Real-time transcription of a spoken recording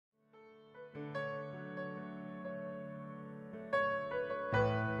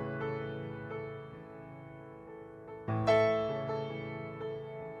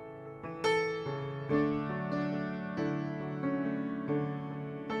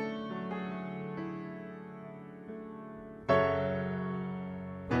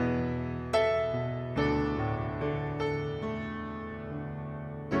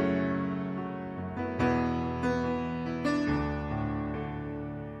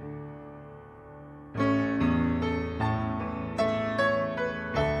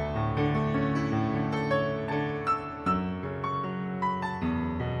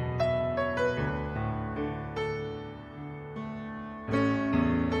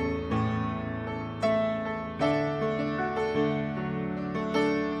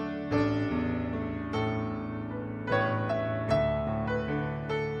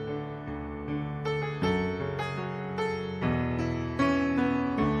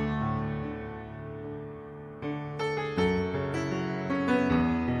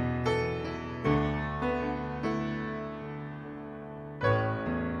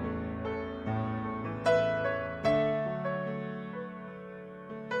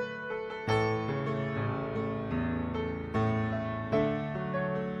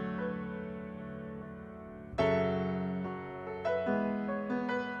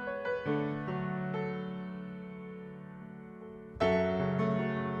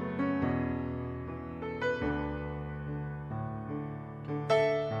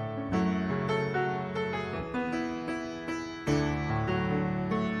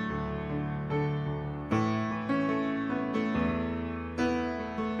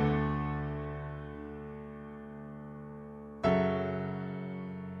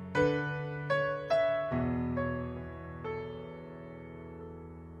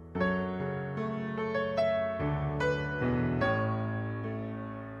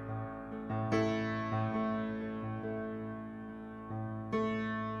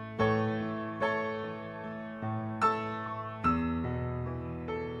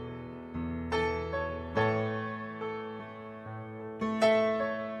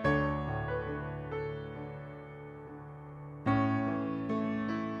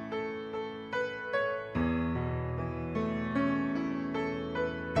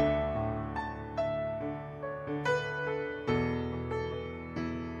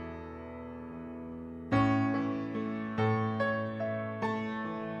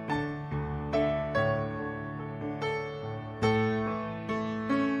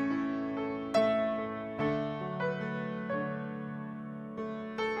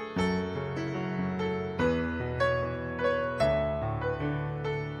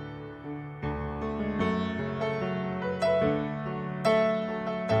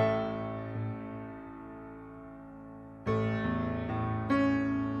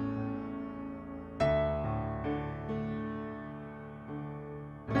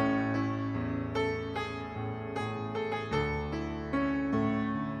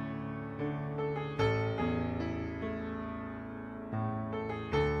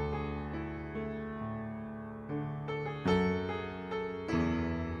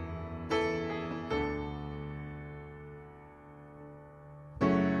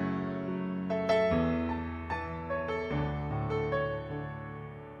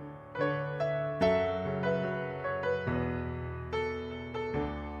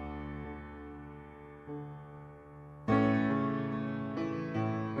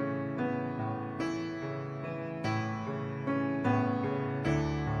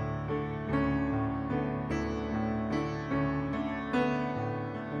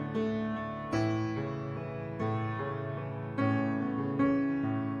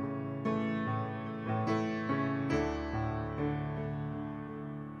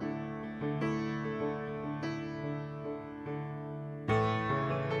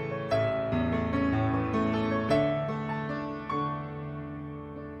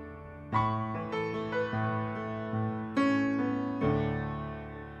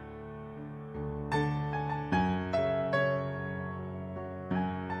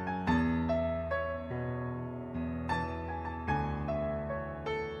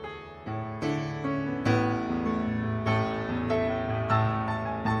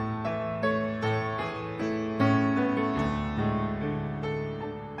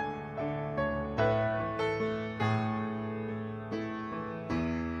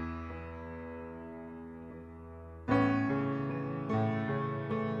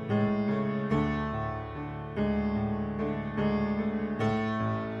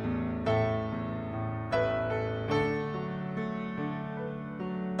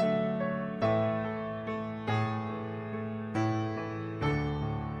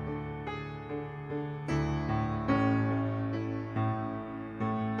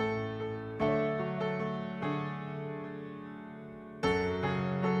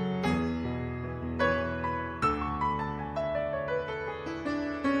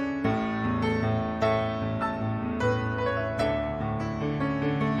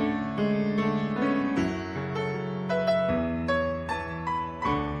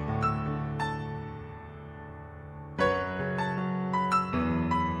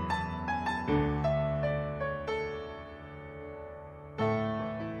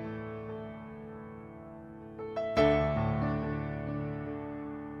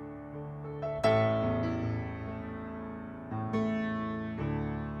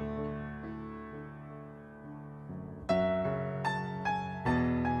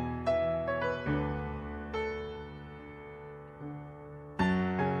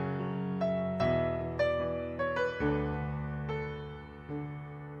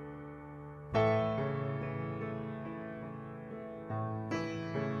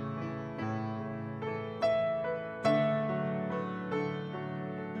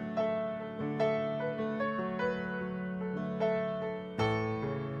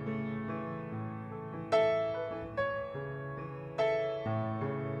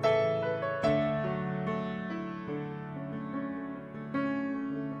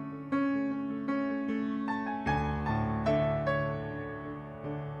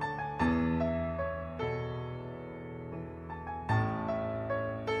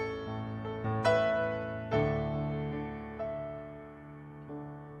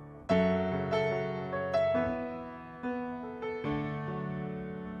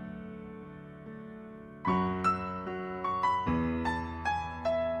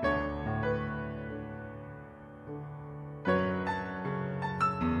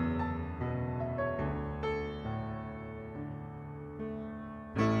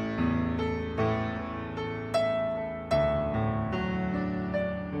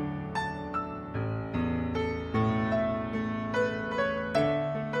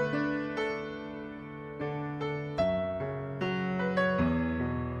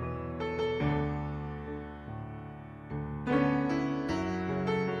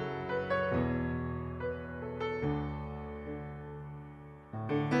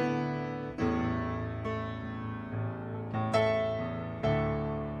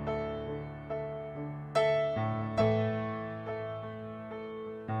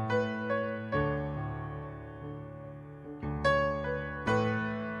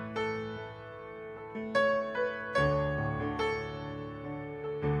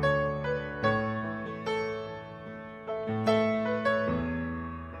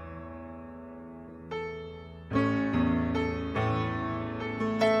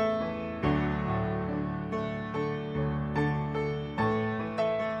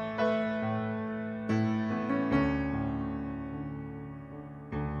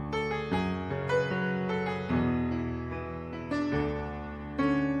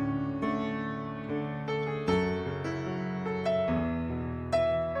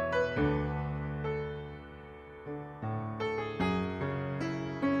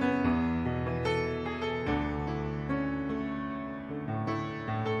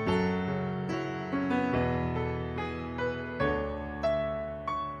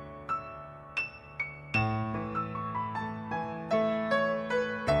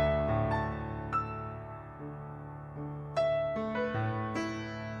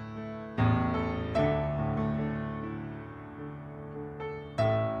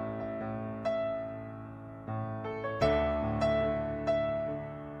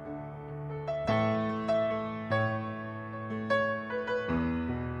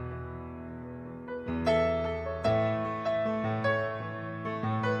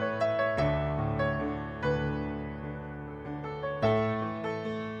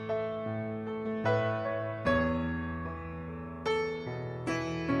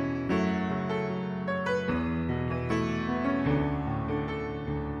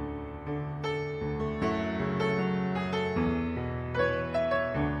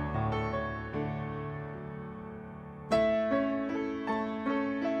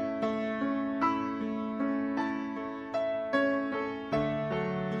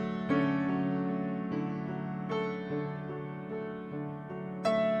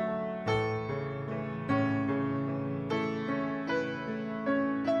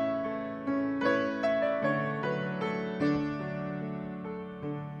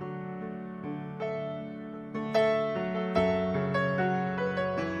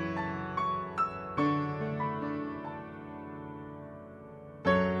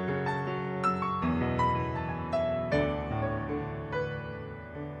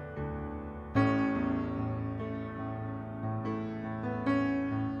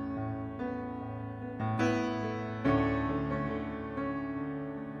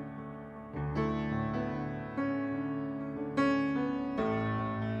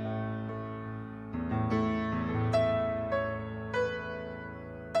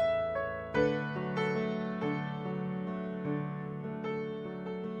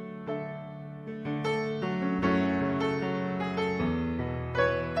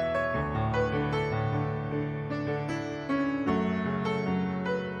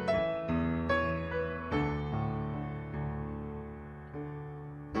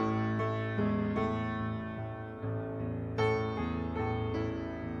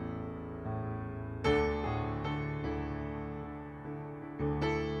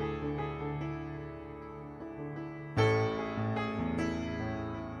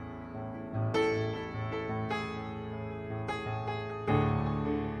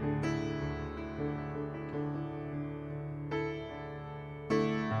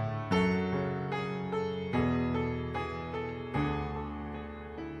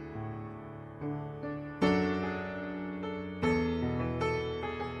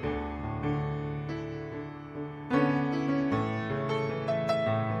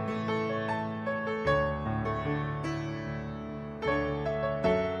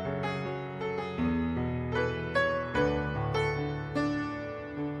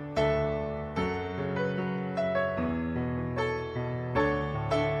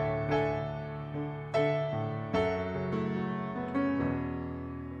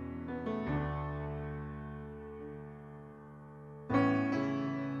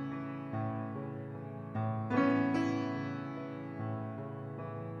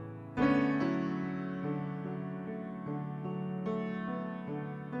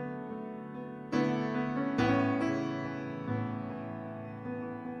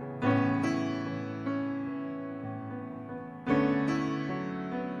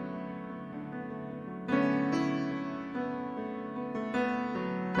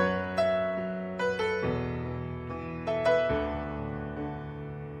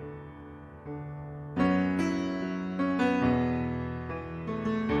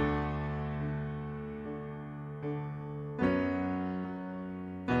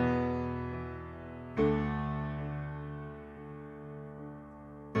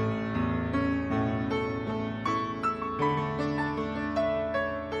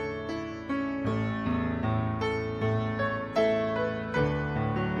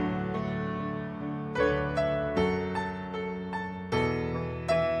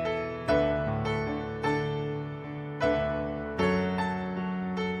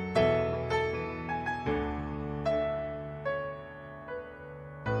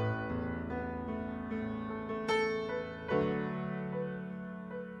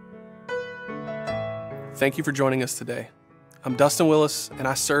Thank you for joining us today. I'm Dustin Willis, and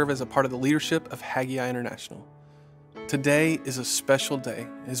I serve as a part of the leadership of Haggai International. Today is a special day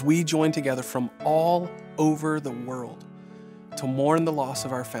as we join together from all over the world to mourn the loss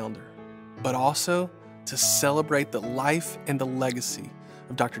of our founder, but also to celebrate the life and the legacy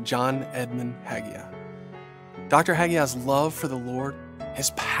of Dr. John Edmund Haggai. Dr. Haggai's love for the Lord,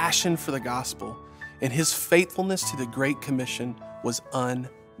 his passion for the gospel, and his faithfulness to the Great Commission was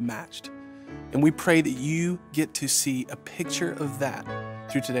unmatched. And we pray that you get to see a picture of that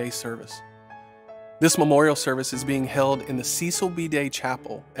through today's service. This memorial service is being held in the Cecil B. Day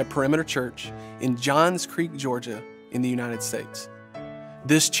Chapel at Perimeter Church in Johns Creek, Georgia, in the United States.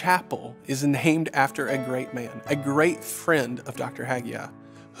 This chapel is named after a great man, a great friend of Dr. Haggai,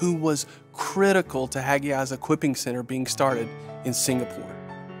 who was critical to Haggai's equipping center being started in Singapore.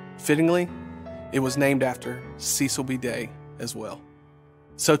 Fittingly, it was named after Cecil B. Day as well.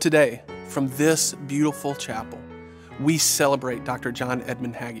 So today, from this beautiful chapel, we celebrate Dr. John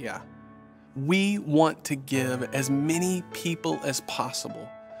Edmund Haggai. We want to give as many people as possible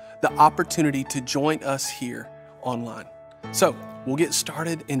the opportunity to join us here online. So we'll get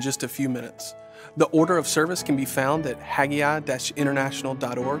started in just a few minutes. The order of service can be found at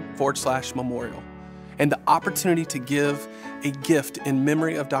haggai-international.org/memorial. And the opportunity to give a gift in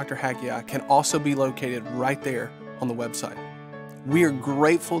memory of Dr. Haggai can also be located right there on the website. We are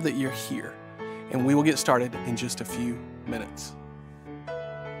grateful that you're here, and we will get started in just a few minutes.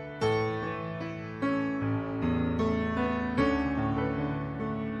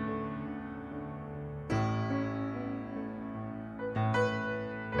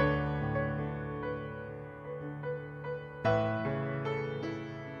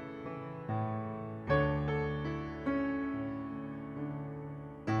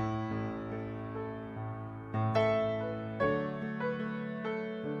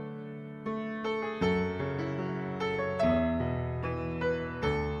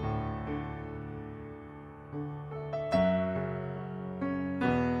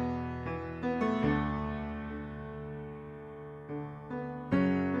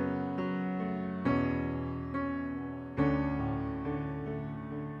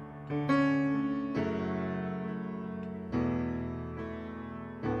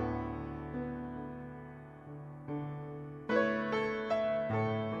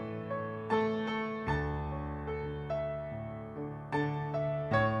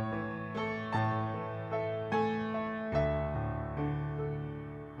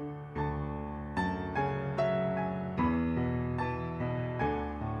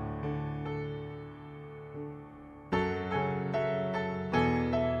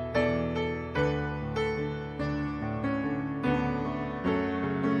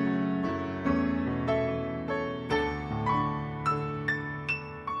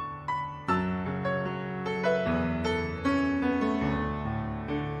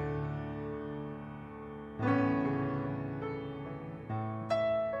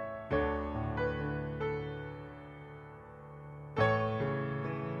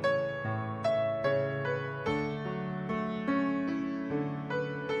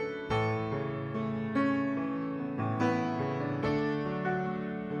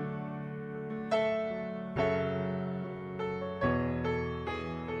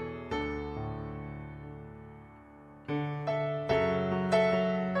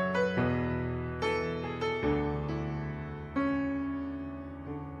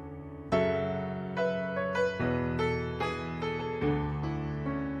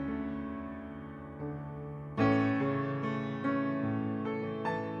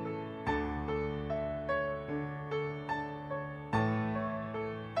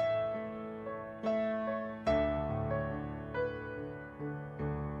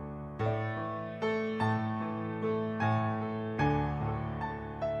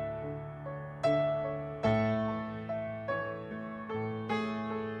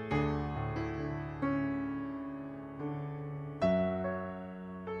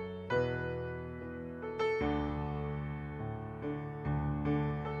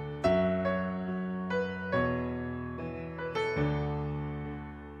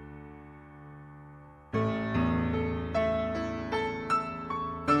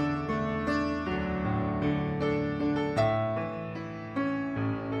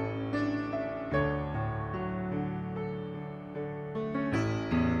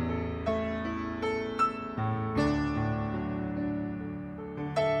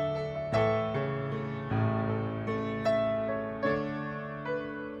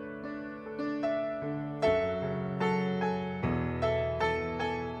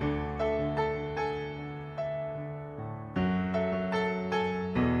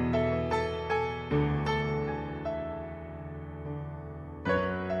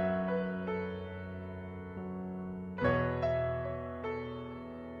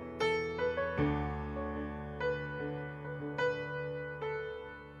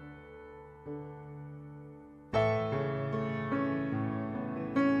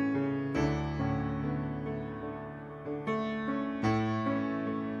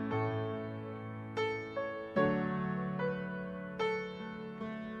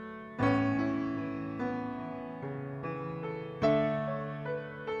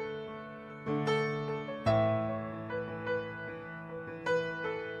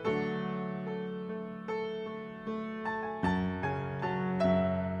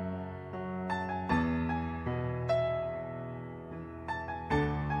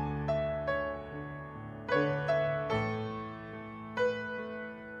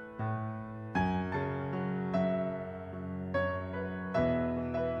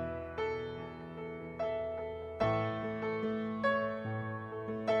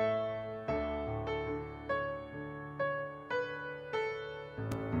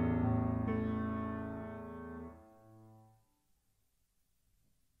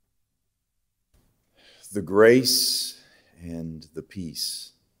 The grace and the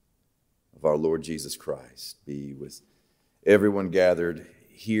peace of our Lord Jesus Christ be with everyone gathered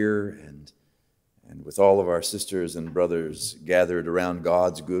here and with all of our sisters and brothers gathered around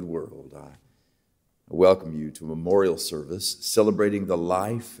God's good world. I welcome you to a memorial service celebrating the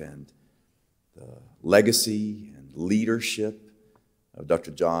life and the legacy and leadership of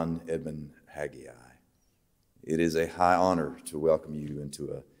Dr. John Edmund Haggai. It is a high honor to welcome you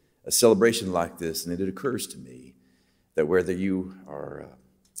into a celebration like this, and it occurs to me that whether you are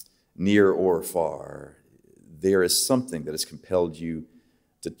near or far, there is something that has compelled you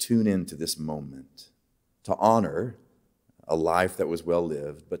to tune into this moment, to honor a life that was well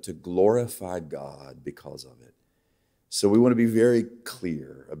lived, but to glorify God because of it. So we want to be very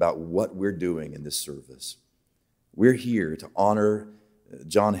clear about what we're doing in this service. We're here to honor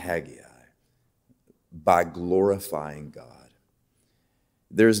John Haggai by glorifying God.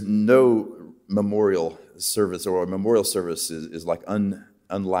 There's no memorial service, or a memorial service is like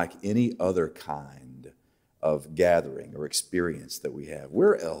unlike any other kind of gathering or experience that we have.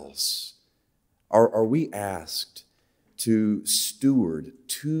 Where else are we asked to steward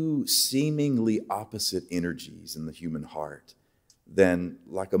two seemingly opposite energies in the human heart than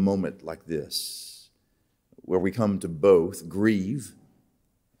like a moment like this, where we come to both grieve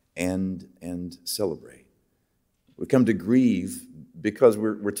and celebrate? We come to grieve because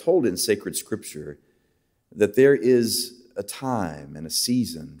we're told in sacred scripture that there is a time and a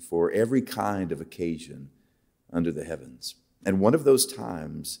season for every kind of occasion under the heavens. And one of those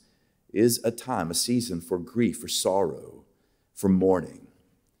times is a season for grief, for sorrow, for mourning.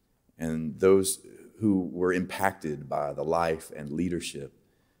 And those who were impacted by the life and leadership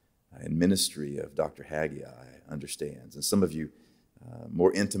and ministry of Dr. Haggai understands. And some of you,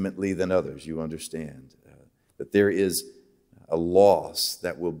 more intimately than others, you understand that there is a loss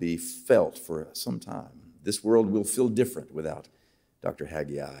that will be felt for some time. This world will feel different without Dr.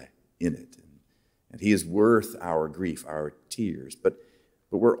 Haggai in it. And he is worth our grief, our tears. But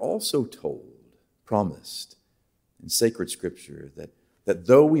we're also told, promised in sacred scripture, that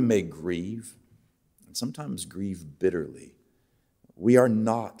though we may grieve, and sometimes grieve bitterly, we are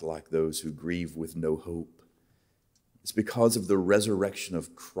not like those who grieve with no hope. It's because of the resurrection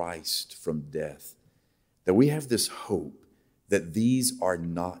of Christ from death that we have this hope that these are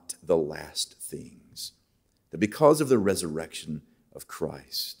not the last things. That because of the resurrection of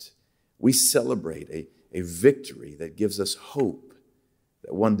Christ, we celebrate a victory that gives us hope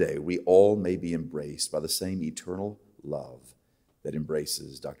that one day we all may be embraced by the same eternal love that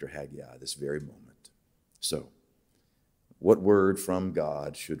embraces Dr. Haggai this very moment. So, what word from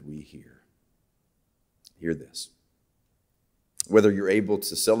God should we hear? Hear this. Whether you're able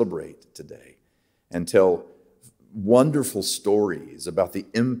to celebrate today and tell wonderful stories about the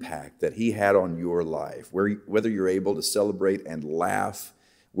impact that he had on your life, whether you're able to celebrate and laugh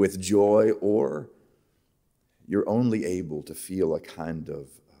with joy, or you're only able to feel a kind of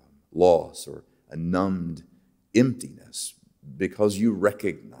loss or a numbed emptiness because you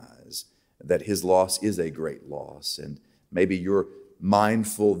recognize that his loss is a great loss, and maybe you're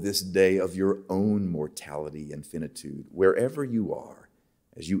mindful this day of your own mortality and finitude. Wherever you are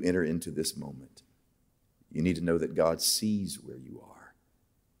as you enter into this moment, you need to know that God sees where you are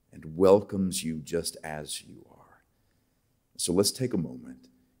and welcomes you just as you are. So let's take a moment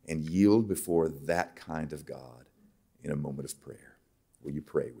and yield before that kind of God in a moment of prayer. Will you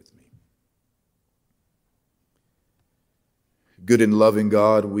pray with me? Good and loving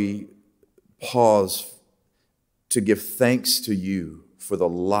God, we pause to give thanks to you for the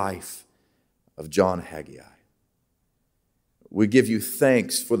life of John Haggai. We give you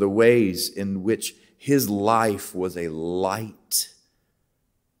thanks for the ways in which his life was a light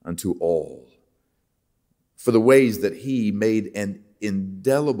unto all, for the ways that he made an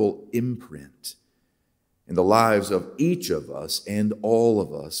indelible imprint in the lives of each of us and all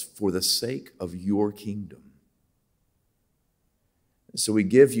of us for the sake of your kingdom. So we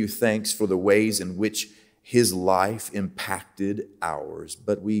give you thanks for the ways in which his life impacted ours,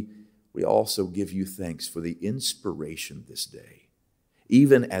 but we also give you thanks for the inspiration this day,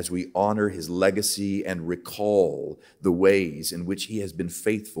 even as we honor his legacy and recall the ways in which he has been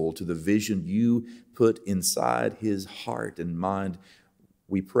faithful to the vision you put inside his heart and mind.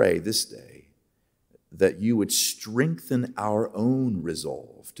 We pray this day that you would strengthen our own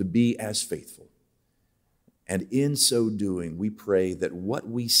resolve to be as faithful. And in so doing, we pray that what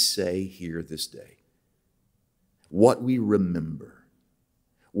we say here this day, what we remember,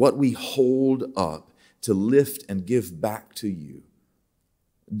 what we hold up to lift and give back to you,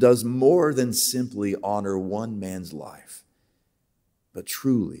 does more than simply honor one man's life, but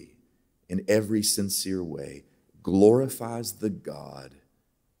truly in every sincere way glorifies the God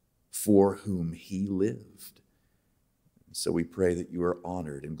for whom he lived. So we pray that you are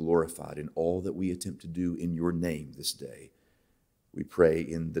honored and glorified in all that we attempt to do in your name this day. We pray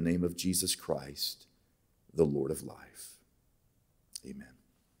in the name of Jesus Christ, the Lord of life. Amen.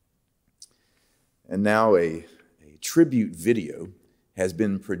 And now a tribute video has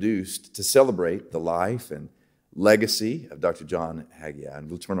been produced to celebrate the life and legacy of Dr. John Haggai, and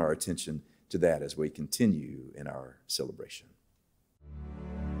we'll turn our attention to that as we continue in our celebration.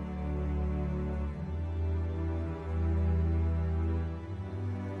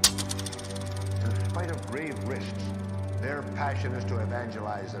 In spite of grave risks, their passion is to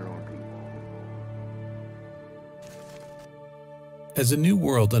evangelize their own people. As a new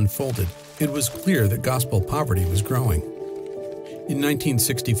world unfolded, it was clear that gospel poverty was growing. In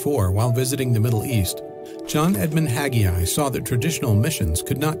 1964, while visiting the Middle East, John Edmund Haggai saw that traditional missions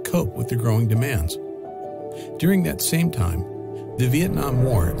could not cope with the growing demands. During that same time, the Vietnam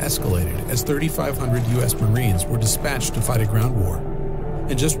War escalated as 3,500 U.S. Marines were dispatched to fight a ground war.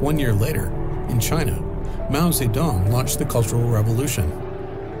 And just 1 year later, in China, Mao Zedong launched the Cultural Revolution.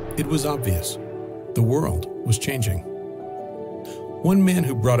 It was obvious. The world was changing. One man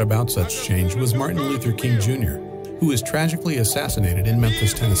who brought about such change was Martin Luther King Jr., who was tragically assassinated in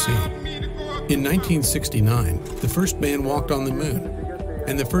Memphis, Tennessee. In 1969, the first man walked on the moon,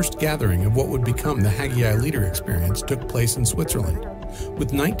 and the first gathering of what would become the Haggai Leader Experience took place in Switzerland,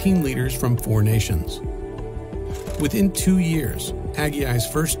 with 19 leaders from 4 nations. Within 2 years, Haggai's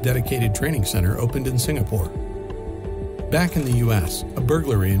first dedicated training center opened in Singapore. Back in the U.S., a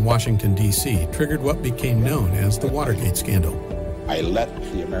burglary in Washington, D.C. triggered what became known as the Watergate scandal. I let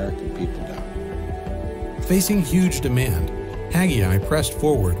the American people down. Facing huge demand, Haggai pressed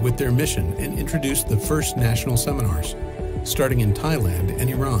forward with their mission and introduced the first national seminars, starting in Thailand and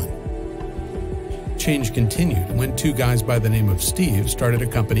Iran. Change continued when 2 guys by the name of Steve started a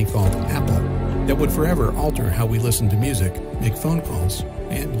company called Apple that would forever alter how we listen to music, make phone calls,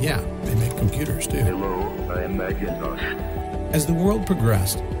 and yeah, they make computers too. Hello, I am Macintosh. As the world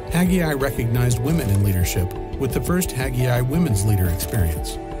progressed, Haggai recognized women in leadership with the first Haggai Women's Leader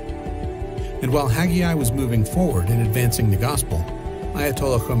Experience. And while Haggai was moving forward in advancing the gospel,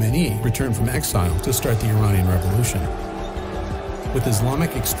 Ayatollah Khomeini returned from exile to start the Iranian Revolution. With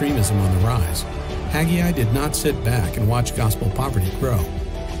Islamic extremism on the rise, Haggai did not sit back and watch gospel poverty grow,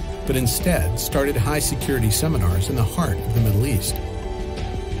 but instead started high-security seminars in the heart of the Middle East.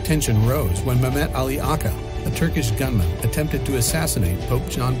 Tension rose when Mehmet Ali Aka, a Turkish gunman, attempted to assassinate Pope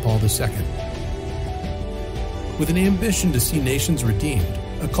John Paul II. With an ambition to see nations redeemed,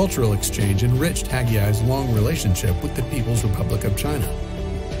 a cultural exchange enriched Haggai's long relationship with the People's Republic of China.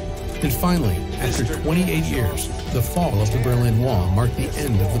 And finally, after 28 years, the fall of the Berlin Wall marked the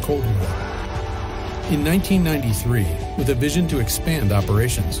end of the Cold War. In 1993, with a vision to expand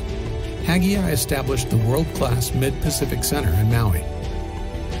operations, Haggai established the world-class Mid-Pacific Center in Maui.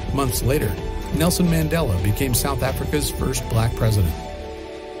 Months later, Nelson Mandela became South Africa's first black president.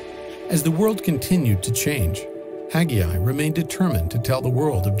 As the world continued to change, Haggai remained determined to tell the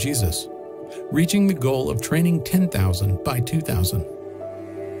world of Jesus, reaching the goal of training 10,000 by 2000.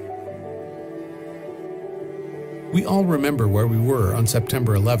 We all remember where we were on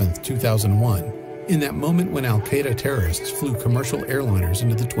September 11, 2001, in that moment when al-Qaeda terrorists flew commercial airliners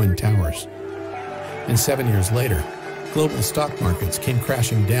into the Twin Towers. And 7 years later, global stock markets came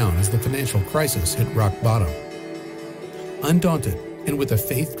crashing down as the financial crisis hit rock bottom. Undaunted and with a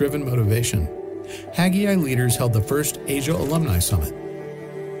faith-driven motivation, Haggai leaders held the first Asia Alumni Summit.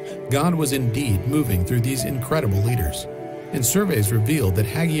 God was indeed moving through these incredible leaders, and surveys revealed that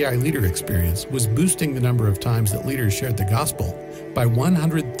Haggai Leader Experience was boosting the number of times that leaders shared the gospel by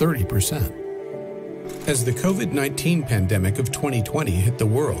 130%. As the COVID-19 pandemic of 2020 hit the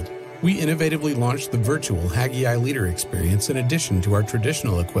world, we innovatively launched the virtual Haggai Leader Experience in addition to our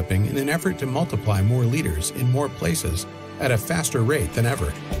traditional equipping in an effort to multiply more leaders in more places at a faster rate than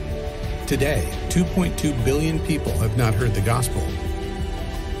ever. Today, 2.2 billion people have not heard the gospel.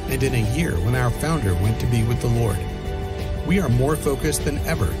 And in a year when our founder went to be with the Lord, we are more focused than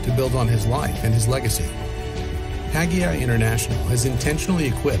ever to build on his life and his legacy. Haggai International has intentionally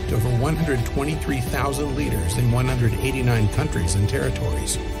equipped over 123,000 leaders in 189 countries and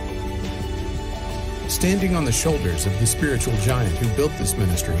territories. Standing on the shoulders of the spiritual giant who built this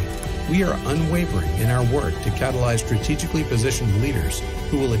ministry, we are unwavering in our work to catalyze strategically positioned leaders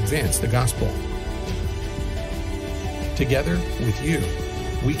who will advance the gospel. Together with you,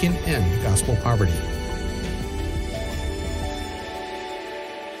 we can end gospel poverty.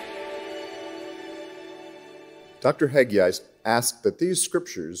 Dr. Haggai asked that these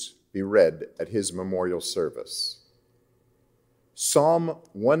scriptures be read at his memorial service. Psalm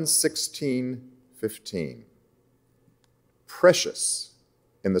 116:15. Precious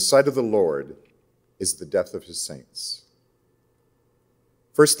in the sight of the Lord is the death of his saints.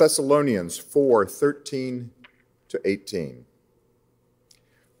 1 Thessalonians 4:13-18.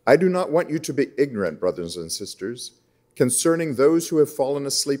 I do not want you to be ignorant, brothers and sisters, concerning those who have fallen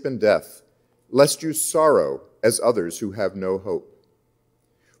asleep in death, lest you sorrow as others who have no hope.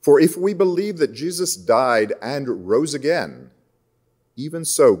 For if we believe that Jesus died and rose again, even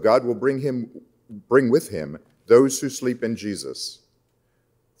so God will bring with him those who sleep in Jesus.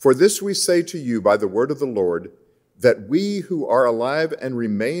 For this we say to you by the word of the Lord, that we who are alive and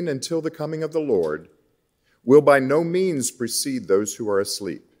remain until the coming of the Lord will by no means precede those who are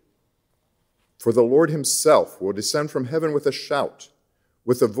asleep. For the Lord himself will descend from heaven with a shout,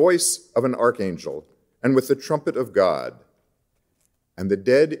 with the voice of an archangel, and with the trumpet of God. And the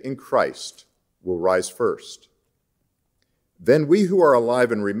dead in Christ will rise first. Then we who are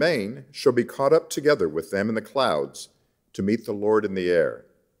alive and remain shall be caught up together with them in the clouds to meet the Lord in the air.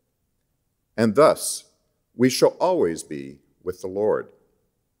 And thus we shall always be with the Lord.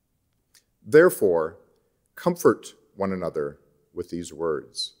 Therefore, comfort one another with these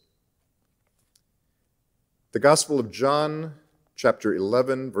words. The Gospel of John, chapter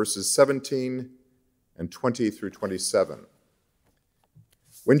 11, verses 17 and 20 through 27.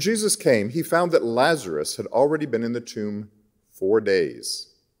 When Jesus came, he found that Lazarus had already been in the tomb 4 days.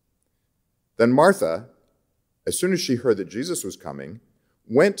 Then Martha, as soon as she heard that Jesus was coming,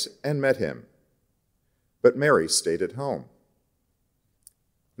 went and met him. But Mary stayed at home.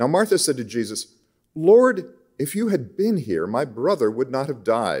 Now Martha said to Jesus, Lord, if you had been here, my brother would not have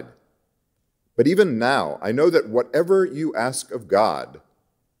died. But even now, I know that whatever you ask of God,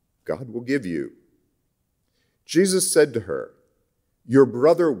 God will give you. Jesus said to her, your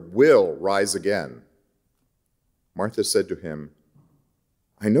brother will rise again. Martha said to him,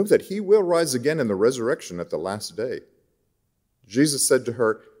 I know that he will rise again in the resurrection at the last day. Jesus said to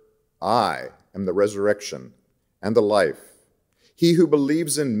her, I am the resurrection and the life. He who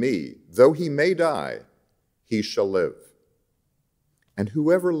believes in me, though he may die, he shall live. And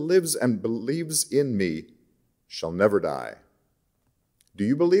whoever lives and believes in me shall never die. Do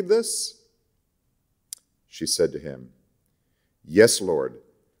you believe this? She said to him, Yes, Lord,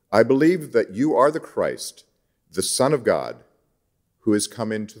 I believe that you are the Christ, the Son of God, who has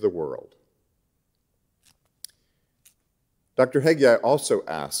come into the world. Dr. Haggai also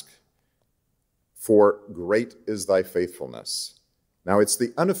asked for Great is Thy Faithfulness. Now, it's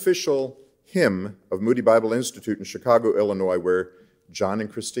the unofficial hymn of Moody Bible Institute in Chicago, Illinois, where John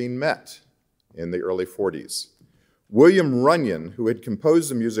and Christine met in the early 40s. William Runyon, who had composed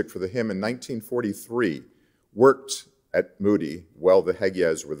the music for the hymn in 1943, worked at Moody while the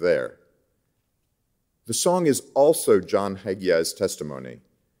Haggais were there. The song is also John Haggai's testimony.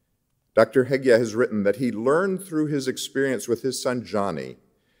 Dr. Haggai has written that he learned through his experience with his son Johnny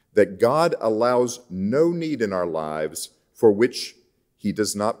that God allows no need in our lives for which he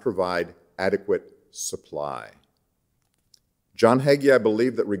does not provide adequate supply. John Haggai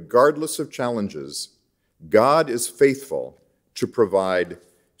believed that regardless of challenges, God is faithful to provide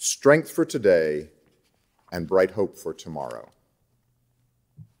strength for today and bright hope for tomorrow.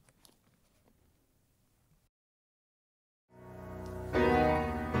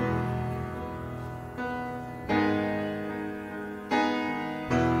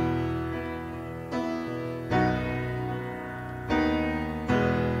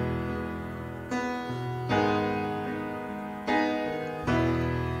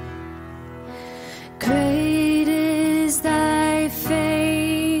 Great is thy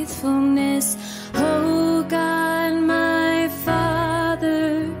faithfulness, O God, my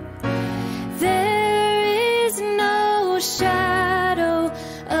Father. There is no shadow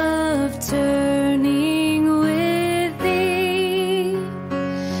of turning with thee.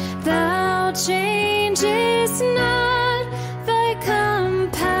 Thou changest not, thy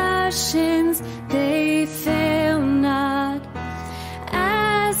compassions, they fail not.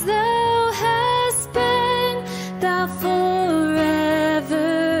 As thou hast been, thou forever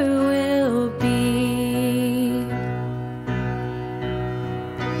will be.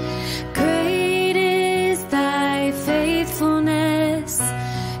 Great is thy faithfulness,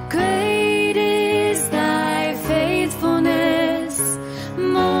 great is thy faithfulness.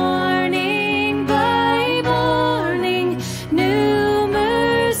 Morning by morning, new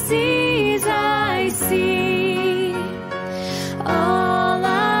mercies I see.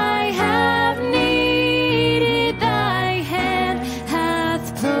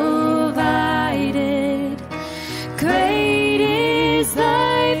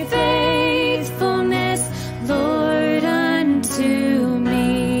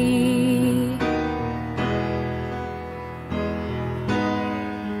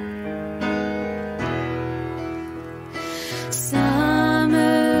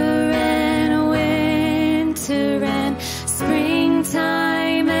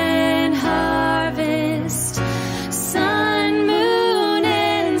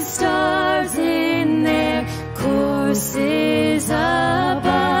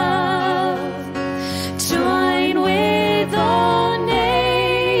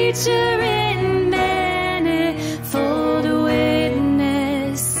 future in manifold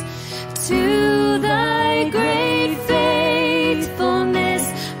witness to thy great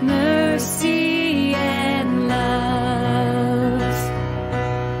faithfulness, mercy, and love.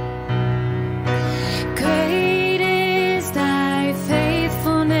 Great is thy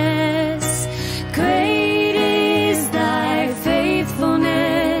faithfulness, great is thy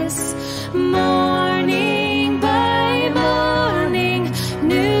faithfulness, morning by morning,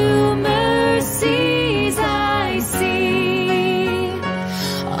 new mercies I see.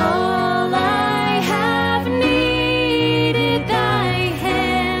 All I have needed, thy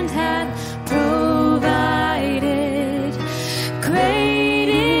hand hath provided. Great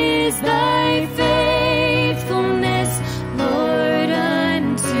is thy faithfulness, Lord,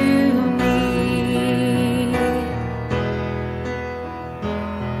 unto me.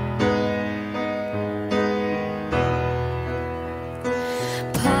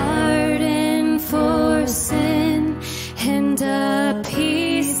 Pardon for sin and a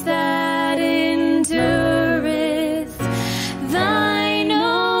peace that endureth, thine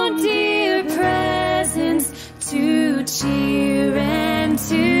own dear presence to cheer and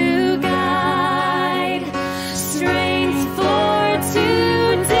to guide, strength for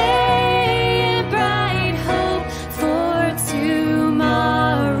today, a bright hope for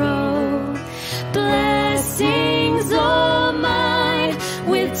tomorrow, blessings all mine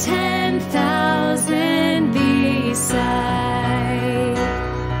with 10,000 beside.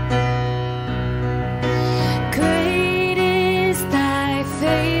 Great is thy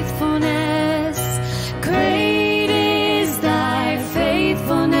faithfulness, great is thy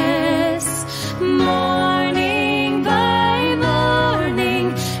faithfulness, morning by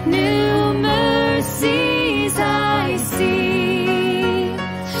morning, new mercies I see.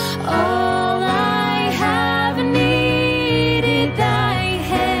 All I have needed, thy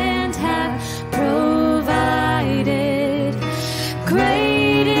hand hath provided.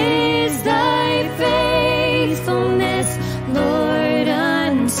 Great is thy faithfulness, Lord,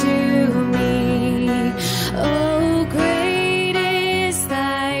 unto me. Oh, great is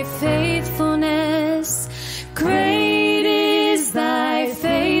thy faithfulness, great is thy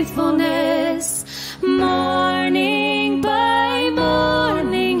faithfulness, morning by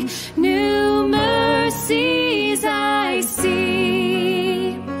morning, new mercies I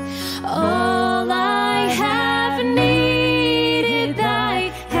see. All I have needed,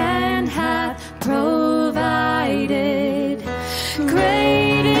 thy hand hath provided.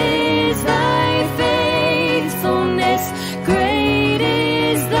 Great is thy faithfulness, great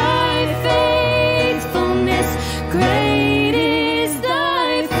is thy faithfulness, great is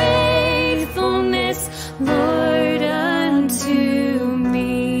thy faithfulness, Lord, unto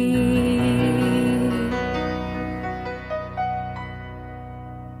me.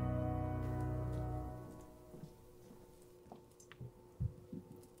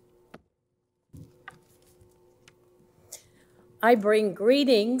 I bring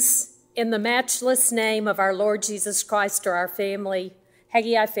greetings in the matchless name of our Lord Jesus Christ to our family,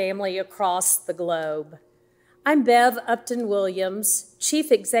 Haggai family across the globe. I'm Bev Upton Williams,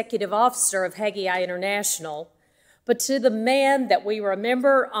 Chief Executive Officer of Haggai International, but to the man that we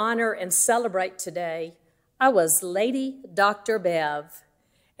remember, honor, and celebrate today, I was Lady Dr. Bev.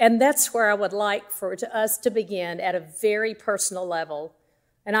 And that's where I would like for us to begin at a very personal level,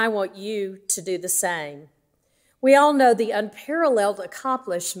 and I want you to do the same. We all know the unparalleled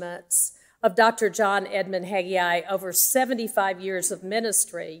accomplishments of Dr. John Edmund Haggai over 75 years of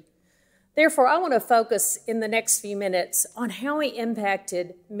ministry. Therefore, I want to focus in the next few minutes on how he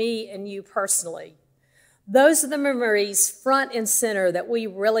impacted me and you personally. Those are the memories front and center that we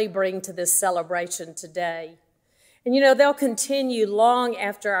really bring to this celebration today. And you know, they'll continue long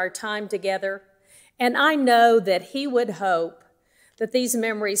after our time together. And I know that he would hope that these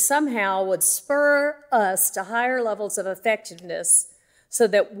memories somehow would spur us to higher levels of effectiveness so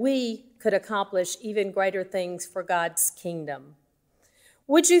that we could accomplish even greater things for God's kingdom.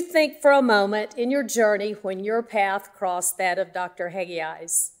 Would you think for a moment in your journey when your path crossed that of Dr.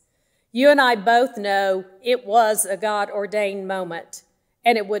 Haggai's? You and I both know it was a God-ordained moment,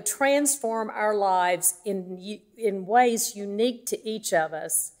 and it would transform our lives in ways unique to each of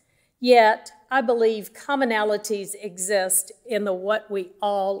us. Yet, I believe commonalities exist in what we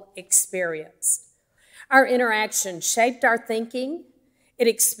all experienced. Our interaction shaped our thinking, it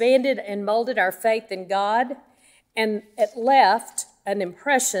expanded and molded our faith in God, and it left an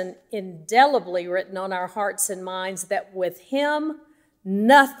impression indelibly written on our hearts and minds that with him,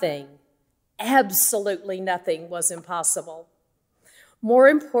 nothing, absolutely nothing was impossible. More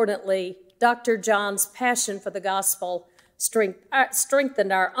importantly, Dr. John's passion for the gospel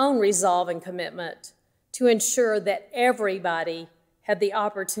strengthened our own resolve and commitment to ensure that everybody had the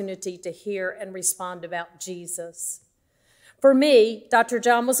opportunity to hear and respond about Jesus. For me, Dr.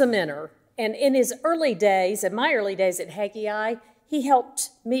 John was a mentor, and in his early days, in my early days at Haggai, he helped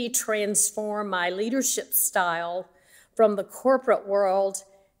me transform my leadership style from the corporate world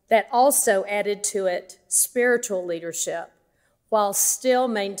that also added to it spiritual leadership, while still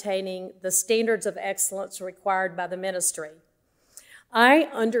maintaining the standards of excellence required by the ministry. I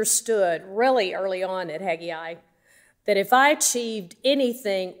understood really early on at Haggai that if I achieved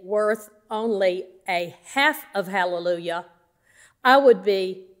anything worth only a half of hallelujah, I would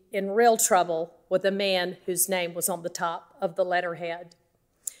be in real trouble with a man whose name was on the top of the letterhead.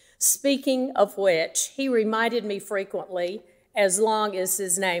 Speaking of which, he reminded me frequently, as long as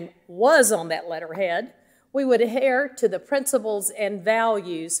his name was on that letterhead, we would adhere to the principles and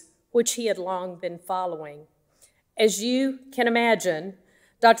values which he had long been following. As you can imagine,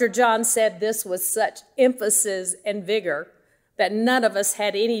 Dr. John said this with such emphasis and vigor that none of us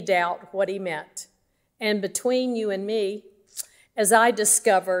had any doubt what he meant. And between you and me, as I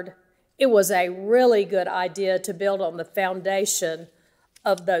discovered, it was a really good idea to build on the foundation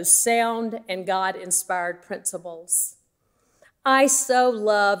of those sound and God-inspired principles. I so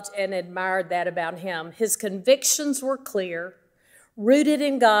loved and admired that about him. His convictions were clear, rooted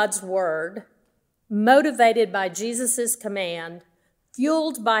in God's word, motivated by Jesus' command,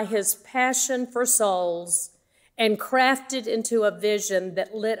 fueled by his passion for souls, and crafted into a vision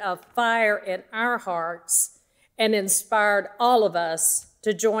that lit a fire in our hearts and inspired all of us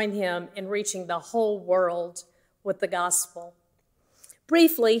to join him in reaching the whole world with the gospel.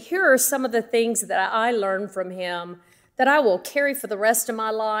 Briefly, here are some of the things that I learned from him that I will carry for the rest of my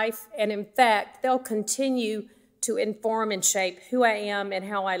life, and in fact, they'll continue to inform and shape who I am and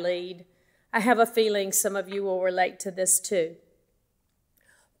how I lead. I have a feeling some of you will relate to this too.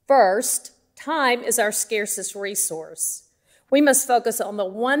 First, time is our scarcest resource. We must focus on the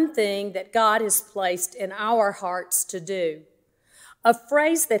one thing that God has placed in our hearts to do. A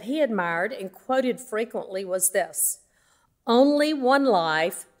phrase that he admired and quoted frequently was this: "Only one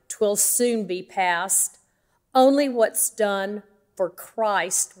life, 'twill soon be past. Only what's done for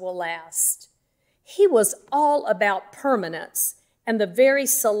Christ will last." He was all about permanence and the very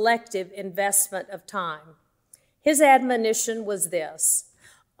selective investment of time. His admonition was this: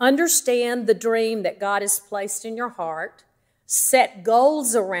 understand the dream that God has placed in your heart, set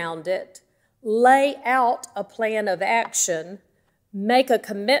goals around it, lay out a plan of action, make a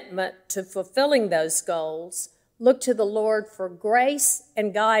commitment to fulfilling those goals, look to the Lord for grace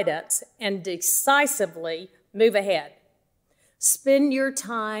and guidance, and decisively move ahead. Spend your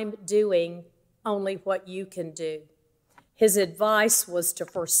time doing only what you can do. His advice was to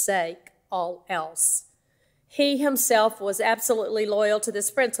forsake all else. He himself was absolutely loyal to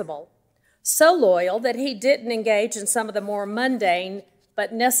this principle, so loyal that he didn't engage in some of the more mundane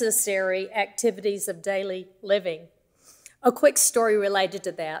but necessary activities of daily living. A quick story related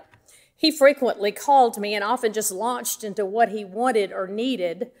to that. He frequently called me and often just launched into what he wanted or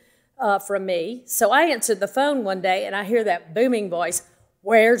needed from me. So I answered the phone one day and I hear that booming voice,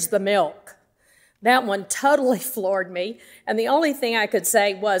 "Where's the milk?" That one totally floored me. And the only thing I could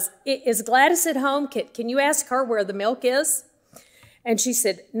say was, "Is Gladys at home? Can you ask her where the milk is?" And she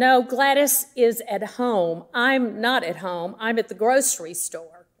said, "No, Gladys is at home. I'm not at home. I'm at the grocery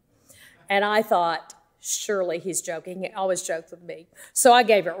store." And I thought, surely he's joking. He always jokes with me. So I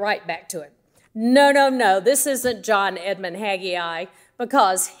gave it right back to him. No, this isn't John Edmund Haggai,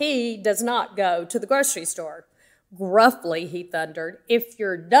 because he does not go to the grocery store. Gruffly, he thundered, "If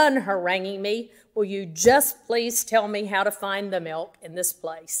you're done haranguing me, will you just please tell me how to find the milk in this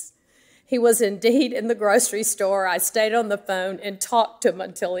place?" He was indeed in the grocery store. I stayed on the phone and talked to him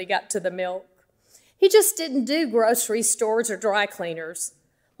until he got to the milk. He just didn't do grocery stores or dry cleaners.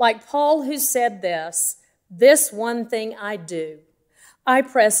 Like Paul, who said this one thing I do, I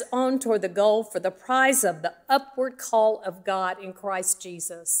press on toward the goal for the prize of the upward call of God in Christ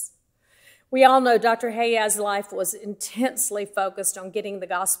Jesus. We all know Dr. Haggai's life was intensely focused on getting the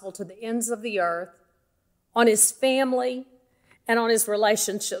gospel to the ends of the earth, on his family, and on his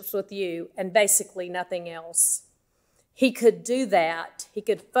relationships with you, and basically nothing else. He could do that. He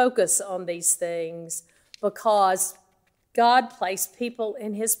could focus on these things because God placed people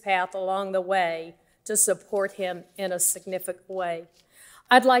in his path along the way to support him in a significant way.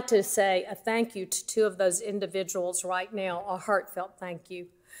 I'd like to say a thank you to two of those individuals right now, a heartfelt thank you.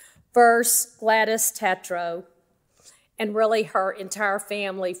 First, Gladys Tatro, and really her entire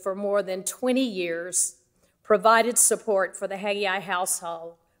family for more than 20 years, provided support for the Haggai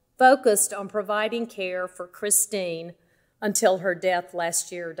household, focused on providing care for Christine, until her death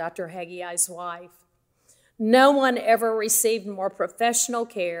last year, Dr. Haggai's wife. No one ever received more professional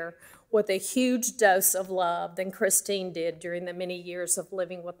care with a huge dose of love than Christine did during the many years of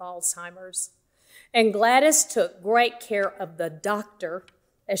living with Alzheimer's. And Gladys took great care of the doctor,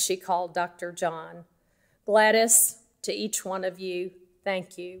 as she called Dr. John. Gladys, to each one of you,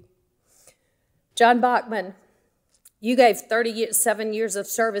 thank you. John Bachman, you gave 37 years of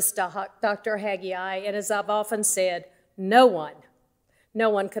service to Dr. Haggai, and as I've often said, no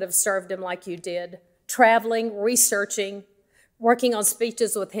one could have served him like you did, traveling, researching, working on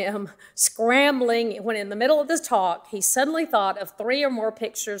speeches with him, scrambling when in the middle of the talk, he suddenly thought of 3 or more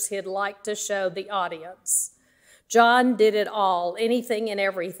pictures he'd like to show the audience. John did it all, anything and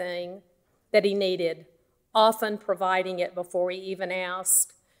everything that he needed, often providing it before he even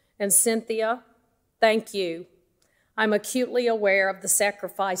asked. And Cynthia, thank you. I'm acutely aware of the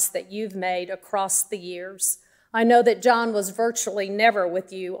sacrifice that you've made across the years. I know that John was virtually never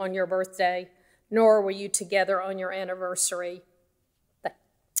with you on your birthday, nor were you together on your anniversary.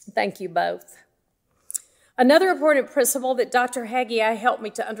 Thank you both. Another important principle that Dr. Haggai helped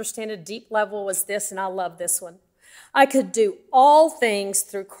me to understand at a deep level was this, and I love this one. I could do all things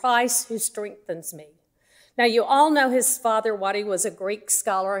through Christ who strengthens me. Now, you all know his father, Waddy, was a Greek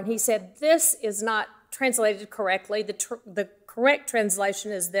scholar, and he said this is not translated correctly. The correct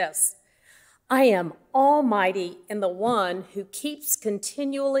translation is this: I am almighty in the one who keeps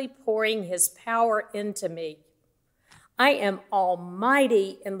continually pouring his power into me. I am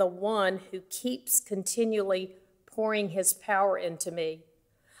almighty in the one who keeps continually pouring his power into me.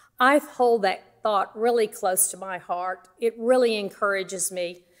 I hold that thought really close to my heart. It really encourages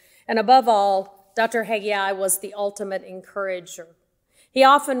me. And above all, Dr. Haggai was the ultimate encourager. He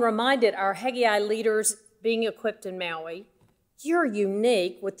often reminded our Haggai leaders being equipped in Maui, you're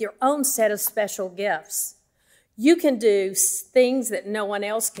unique with your own set of special gifts. You can do things that no one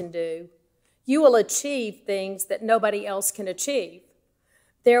else can do. You will achieve things that nobody else can achieve.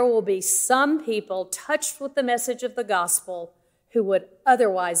 There will be some people touched with the message of the gospel who would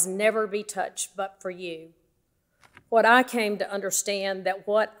otherwise never be touched but for you. What I came to understand that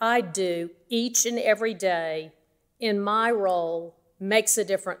what I do each and every day in my role makes a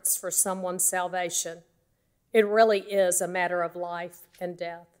difference for someone's salvation. It really is a matter of life and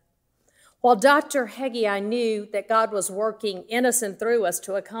death. While Dr. Haggai knew that God was working in us and through us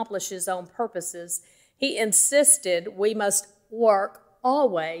to accomplish his own purposes, he insisted we must work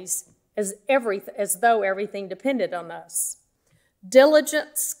always as though everything depended on us.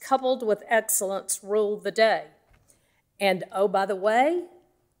 Diligence coupled with excellence ruled the day. And oh, by the way,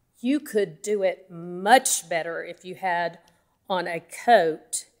 you could do it much better if you had on a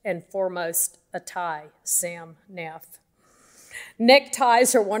coat and foremost a tie, Sam Neff.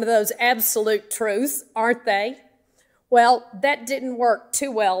 Neckties are one of those absolute truths, aren't they? Well, that didn't work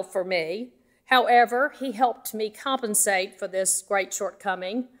too well for me. However, he helped me compensate for this great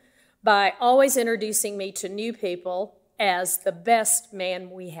shortcoming by always introducing me to new people as the best man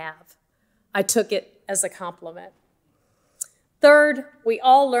we have. I took it as a compliment. Third, we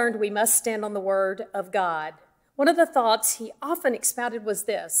all learned we must stand on the word of God. One of the thoughts he often expounded was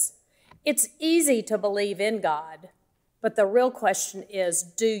this: it's easy to believe in God, but the real question is,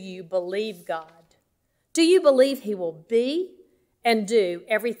 do you believe God? Do you believe he will be and do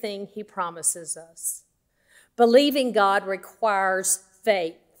everything he promises us? Believing God requires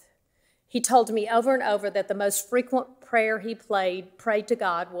faith. He told me over and over that the most frequent prayer he prayed to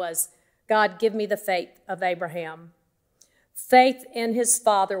God was, God, give me the faith of Abraham. Faith in his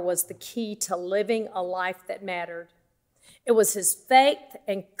father was the key to living a life that mattered. It was his faith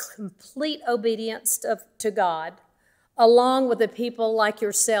and complete obedience to God, along with the people like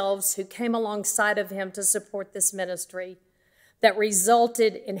yourselves who came alongside of him to support this ministry, that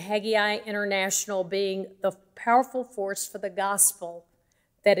resulted in Haggai International being the powerful force for the gospel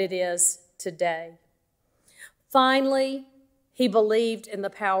that it is today. Finally, he believed in the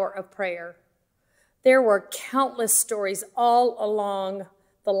power of prayer. There were countless stories all along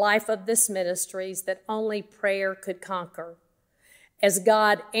the life of this ministry that only prayer could conquer, as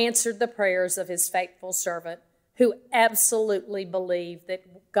God answered the prayers of his faithful servant, who absolutely believed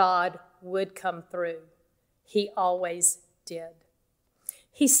that God would come through. He always did.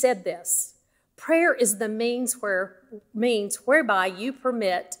 He said this: prayer is the means whereby you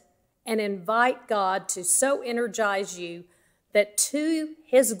permit and invite God to so energize you that to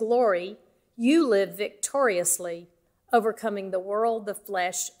his glory you live victoriously, overcoming the world, the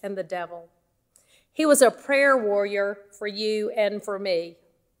flesh, and the devil. He was a prayer warrior for you and for me.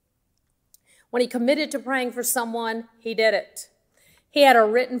 When he committed to praying for someone, he did it. He had a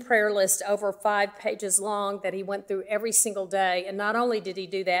written prayer list over 5 pages long that he went through every single day. And not only did he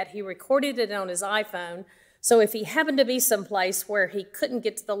do that, he recorded it on his iPhone. So if he happened to be someplace where he couldn't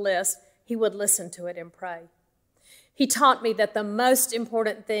get to the list, he would listen to it and pray. He taught me that the most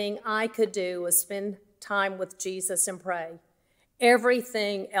important thing I could do was spend time with Jesus and pray.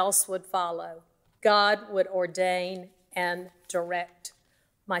 Everything else would follow. God would ordain and direct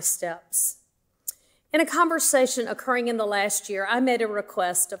my steps. In a conversation occurring in the last year, I made a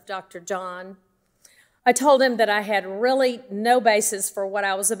request of Dr. John. I told him that I had really no basis for what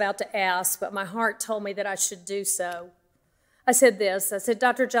I was about to ask, but my heart told me that I should do so. I said this,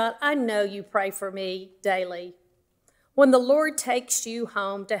 Dr. John, I know you pray for me daily. When the Lord takes you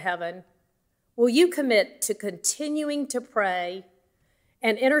home to heaven, will you commit to continuing to pray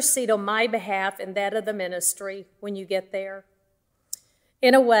and intercede on my behalf and that of the ministry when you get there?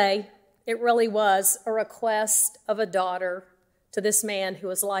 In a way, it really was a request of a daughter to this man who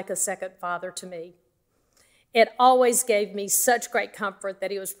was like a second father to me. It always gave me such great comfort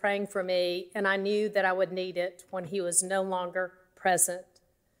that he was praying for me, and I knew that I would need it when he was no longer present.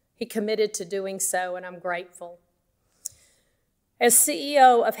 He committed to doing so, and I'm grateful. As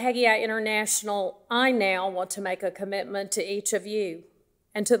CEO of Haggai International, I now want to make a commitment to each of you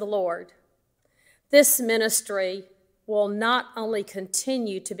and to the Lord. This ministry will not only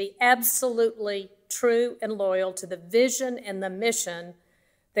continue to be absolutely true and loyal to the vision and the mission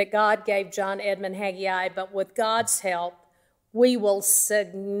that God gave John Edmund Haggai, but with God's help, we will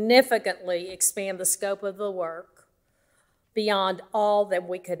significantly expand the scope of the work beyond all that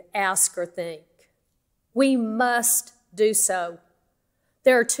we could ask or think. We must do so.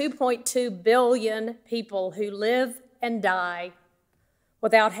 There are 2.2 billion people who live and die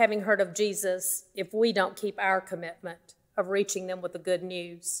without having heard of Jesus if we don't keep our commitment of reaching them with the good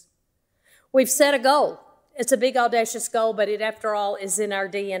news. We've set a goal. It's a big, audacious goal, but it, after all, is in our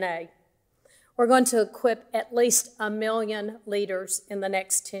DNA. We're going to equip at least 1 million leaders in the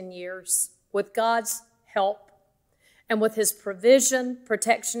next 10 years. With God's help and with his provision,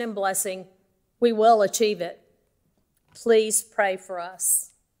 protection, and blessing, we will achieve it. Please pray for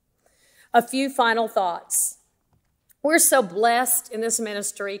us. A few final thoughts. We're so blessed in this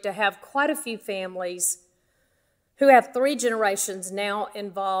ministry to have quite a few families who have 3 generations now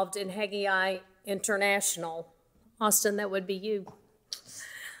involved in Haggai International. Austin, that would be you.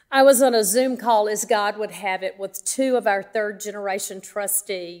 I was on a Zoom call, as God would have it, with 2 of our 3rd generation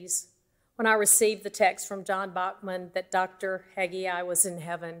trustees when I received the text from John Bachman that Dr. Haggai was in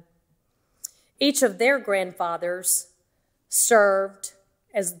heaven. Each of their grandfathers served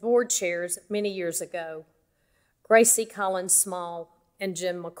as board chairs many years ago. Gracie Collins Small and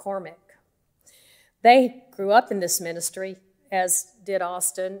Jim McCormick. They grew up in this ministry, as did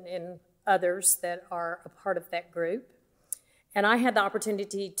Austin and others that are a part of that group. And I had the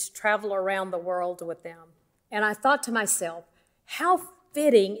opportunity to travel around the world with them. And I thought to myself, how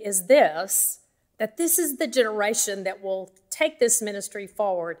fitting is this, that this is the generation that will take this ministry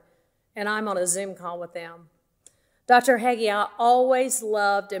forward, and I'm on a Zoom call with them. Dr. Haggai always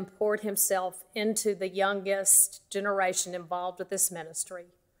loved and poured himself into the youngest generation involved with this ministry.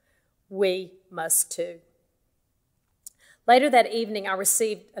 We must too. Later that evening, I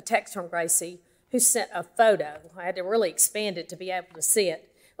received a text from Gracie, who sent a photo. I had to really expand it to be able to see it.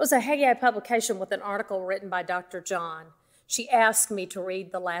 It was a Haggai publication with an article written by Dr. John. She asked me to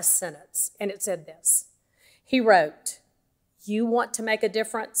read the last sentence, and it said this. He wrote, "You want to make a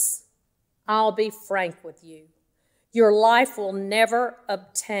difference? I'll be frank with you. Your life will never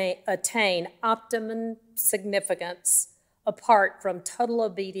attain optimum significance apart from total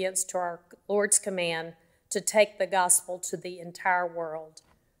obedience to our Lord's command to take the gospel to the entire world."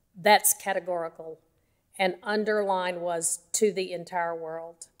 That's categorical, and underline was to the entire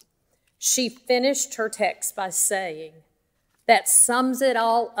world. She finished her text by saying, "That sums it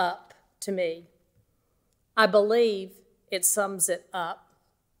all up to me." I believe it sums it up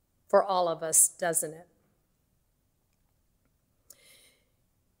for all of us, doesn't it?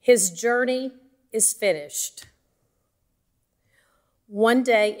 His journey is finished. One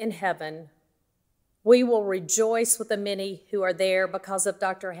day in heaven, we will rejoice with the many who are there because of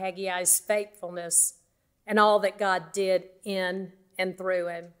Dr. Haggai's faithfulness and all that God did in and through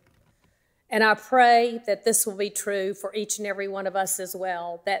him. And I pray that this will be true for each and every one of us as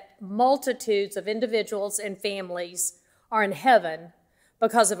well, that multitudes of individuals and families are in heaven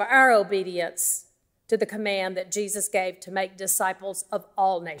because of our obedience to the command that Jesus gave to make disciples of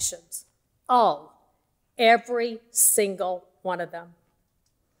all nations. All, every single one of them.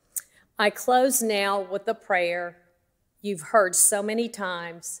 I close now with the prayer you've heard so many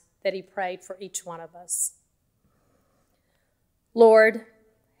times that he prayed for each one of us. Lord,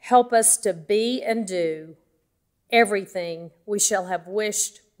 help us to be and do everything we shall have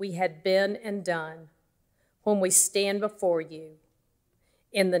wished we had been and done when we stand before you.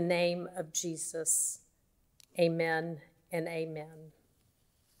 In the name of Jesus, amen and amen.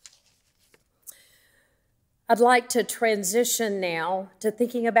 I'd like to transition now to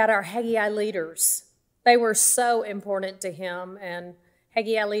thinking about our Haggai leaders. They were so important to him, and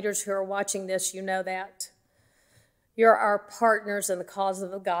Haggai leaders who are watching this, you know that. You're our partners in the cause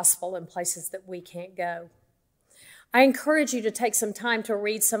of the gospel in places that we can't go. I encourage you to take some time to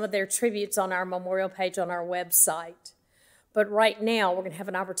read some of their tributes on our memorial page on our website. But right now, we're going to have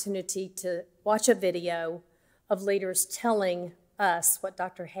an opportunity to watch a video of leaders telling us what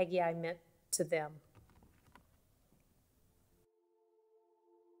Dr. Haggai meant to them.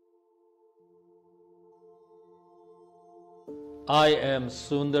 I am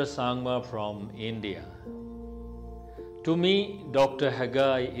Sundar Sangma from India. To me, Dr.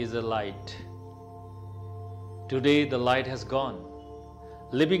 Haggai is a light. Today, the light has gone,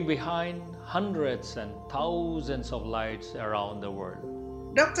 leaving behind hundreds and thousands of lights around the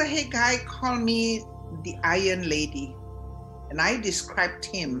world. Dr. Haggai called me the Iron Lady, and I described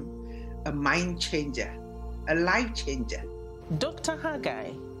him a mind changer, a life changer. Dr.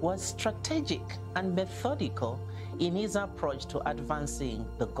 Haggai was strategic and methodical in his approach to advancing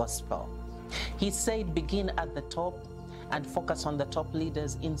the gospel. He said, begin at the top and focus on the top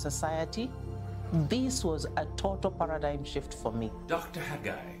leaders in society. This was a total paradigm shift for me. Dr.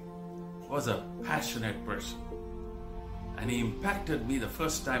 Haggai was a passionate person, and he impacted me the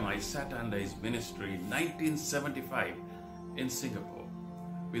first time I sat under his ministry in 1975 in Singapore,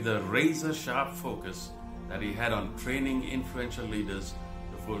 with a razor-sharp focus that he had on training influential leaders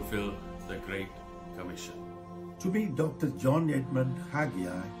to fulfill the Great Commission. To me, Dr. John Edmund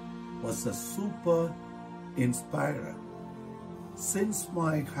Haggai was a super inspirer. Since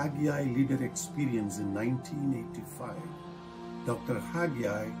my Haggai leader experience in 1985, Dr.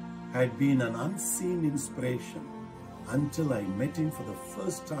 Haggai had been an unseen inspiration until I met him for the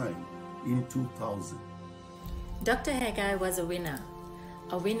first time in 2000. Dr. Haggai was a winner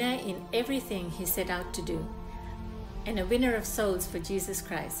in everything he set out to do, and a winner of souls for Jesus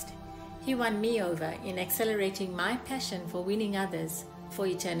Christ. He won me over in accelerating my passion for winning others for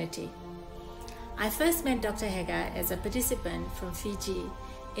eternity. I first met Dr. Haggai as a participant from Fiji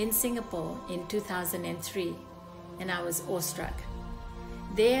in Singapore in 2003, and I was awestruck.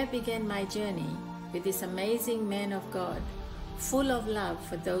 There began my journey with this amazing man of God, full of love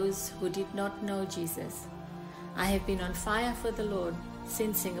for those who did not know Jesus. I have been on fire for the Lord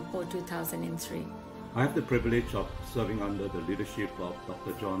since Singapore 2003. I have the privilege of serving under the leadership of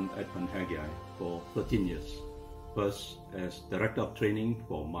Dr. John Edmund Haggai for 13 years. First as Director of Training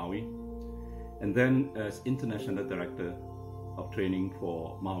for Maui, and then as International Director of Training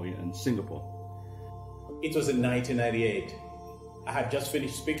for Maui and Singapore. It was in 1998. I had just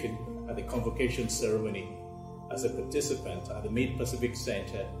finished speaking at the convocation ceremony as a participant at the Mid-Pacific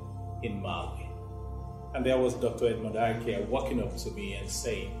Center in Maui. And there was Dr. Edmund Haggai walking up to me and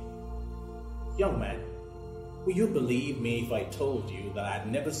saying, "Young man, will you believe me if I told you that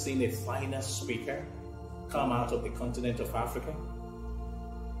I'd never seen a finer speaker come out of the continent of Africa?"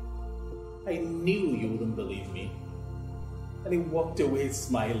 I knew you wouldn't believe me. And he walked away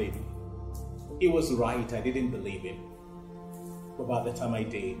smiling. He was right, I didn't believe him. But by the time I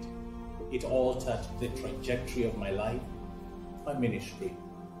did, it altered the trajectory of my life, my ministry,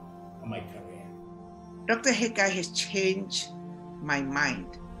 and my career. Dr. Haggai has changed my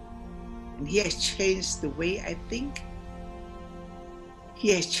mind, and he has changed the way I think. He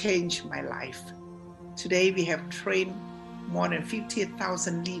has changed my life. Today we have trained more than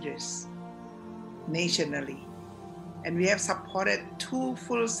 50,000 leaders nationally, and we have supported 2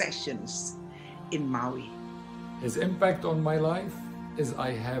 full sessions in Maui. His impact on my life is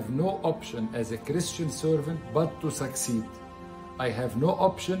I have no option as a Christian servant but to succeed. I have no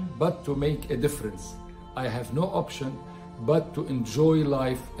option but to make a difference. I have no option but to enjoy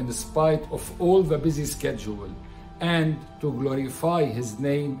life in spite of all the busy schedule and to glorify His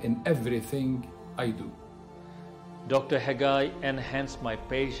name in everything I do. Dr. Haggai enhanced my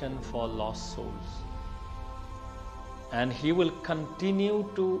passion for lost souls, and he will continue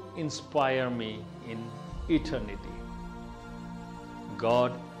to inspire me in eternity.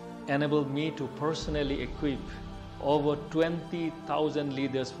 God enabled me to personally equip over 20,000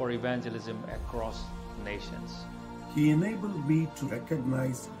 leaders for evangelism across nations. He enabled me to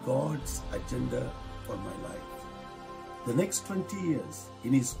recognize God's agenda for my life. The next 20 years,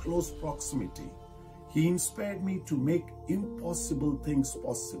 in His close proximity, He inspired me to make impossible things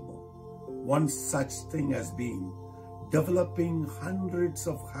possible. One such thing has been developing hundreds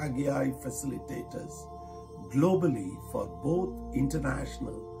of Haggai facilitators globally for both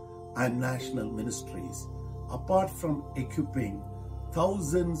international and national ministries, apart from equipping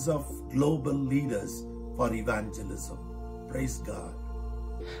thousands of global leaders for evangelism. Praise God.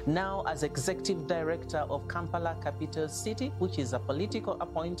 Now, as Executive Director of Kampala Capital City, which is a political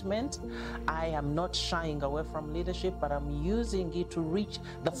appointment, I am not shying away from leadership, but I'm using it to reach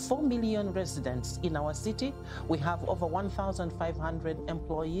the 4 million residents in our city. We have over 1,500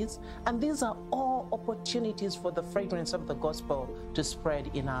 employees, and these are all opportunities for the fragrance of the gospel to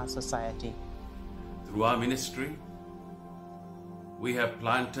spread in our society. Through our ministry, we have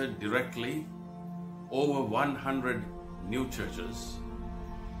planted directly over 100 new churches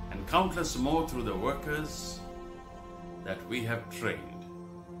and countless more through the workers that we have trained,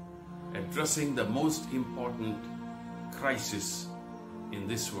 addressing the most important crisis in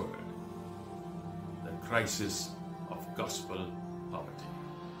this world, the crisis of gospel poverty.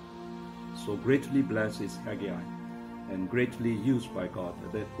 So greatly blessed is Haggai, and greatly used by God,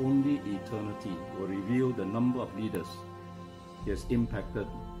 that only eternity will reveal the number of leaders he has impacted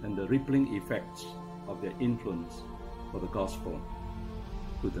and the rippling effects of their influence for the gospel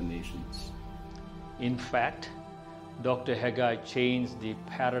to the nations. In fact, Dr. Haggai changed the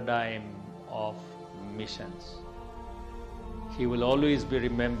paradigm of missions. He will always be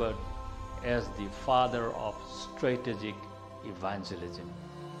remembered as the father of strategic evangelism.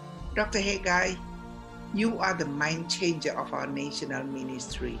 Dr. Haggai, you are the mind changer of our national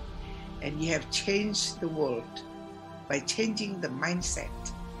ministry, and you have changed the world by changing the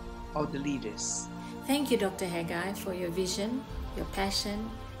mindset of the leaders. Thank you, Dr. Haggai, for your vision, your passion,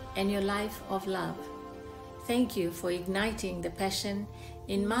 and your life of love. Thank you for igniting the passion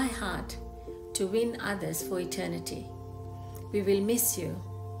in my heart to win others for eternity. We will miss you.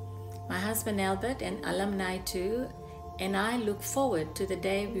 My husband Albert and alumni too, and I look forward to the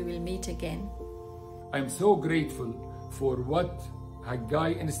day we will meet again. I'm so grateful for what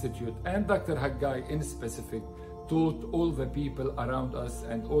Haggai Institute and Dr. Haggai in specific taught all the people around us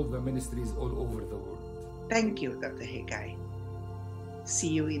and all the ministries all over the world. Thank you, Dr. Haggai. See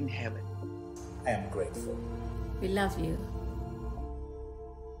you in heaven. I am grateful. We love you.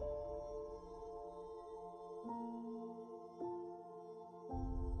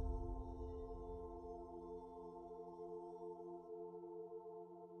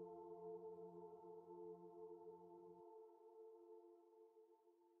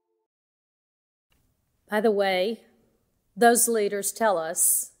 By the way, those leaders tell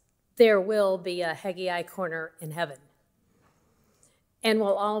us there will be a Haggai corner in heaven. And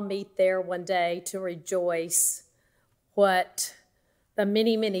we'll all meet there one day to rejoice what the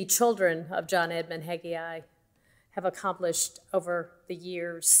many, many children of John Edmund Haggai have accomplished over the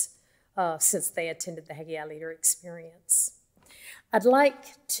years since they attended the Haggai Leader Experience. I'd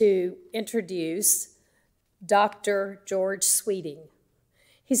like to introduce Dr. George Sweeting.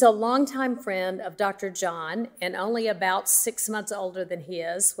 He's a longtime friend of Dr. John and only about 6 months older than he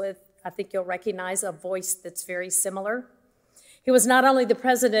is, with, I think you'll recognize, a voice that's very similar. He was not only the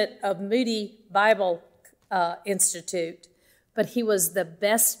president of Moody Bible Institute, but he was the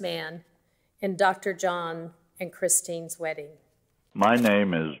best man in Dr. John and Christine's wedding. My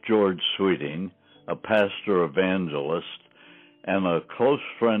name is George Sweeting, a pastor evangelist and a close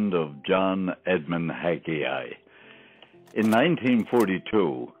friend of John Edmund Haggai. In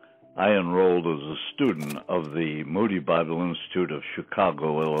 1942, I enrolled as a student of the Moody Bible Institute of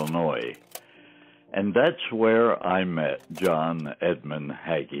Chicago, Illinois. And that's where I met John Edmund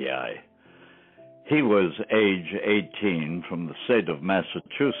Haggai. He was age 18 from the state of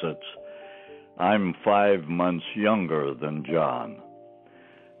Massachusetts. I'm 5 months younger than John.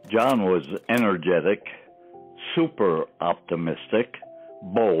 John was energetic, super optimistic,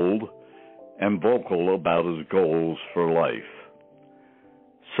 bold, and vocal about his goals for life.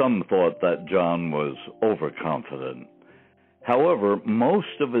 Some thought that John was overconfident. However,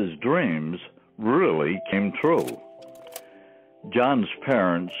 most of his dreams really came true. John's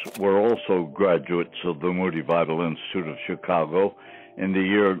parents were also graduates of the Moody Bible Institute of Chicago in the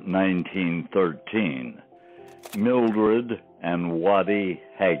year 1913. Mildred and Waddy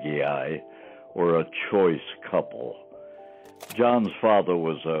Haggai were a choice couple. John's father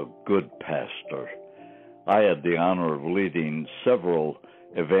was a good pastor. I had the honor of leading several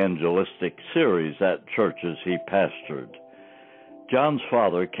evangelistic series at churches he pastored. John's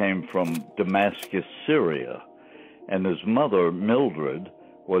father came from Damascus, Syria, and his mother, Mildred,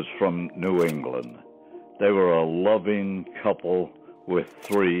 was from New England. They were a loving couple with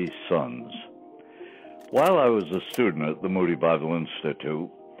 3 sons. While I was a student at the Moody Bible Institute,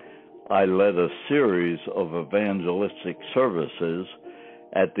 I led a series of evangelistic services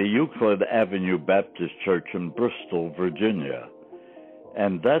at the Euclid Avenue Baptist Church in Bristol, Virginia.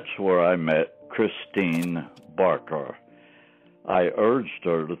 And that's where I met Christine Barker. I urged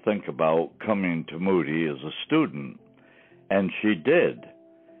her to think about coming to Moody as a student, and she did.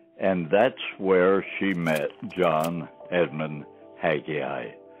 And that's where she met John Edmund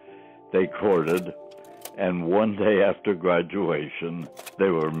Haggai. They courted, and one day after graduation, they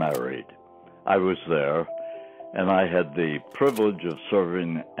were married. I was there, and I had the privilege of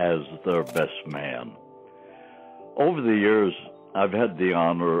serving as their best man. Over the years, I've had the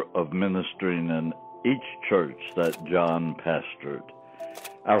honor of ministering in each church that John pastored.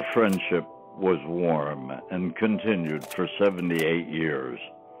 Our friendship was warm and continued for 78 years.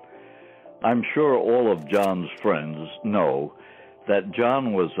 I'm sure all of John's friends know that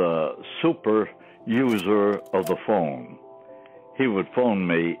John was a super user of the phone. He would phone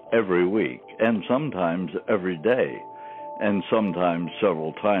me every week, and sometimes every day, and sometimes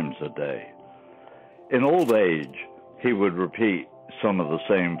several times a day. In old age, he would repeat some of the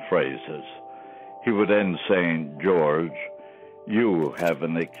same phrases. He would end saying, "George, you have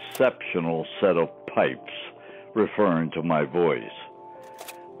an exceptional set of pipes," referring to my voice.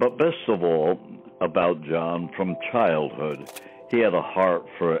 But best of all about John, from childhood, he had a heart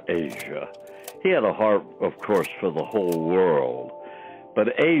for Asia. He had a heart, of course, for the whole world,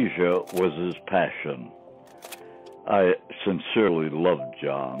 but Asia was his passion. I sincerely loved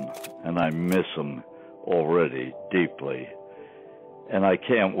John, and I miss him already deeply, and I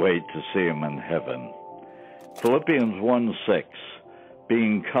can't wait to see him in heaven. Philippians 1:6,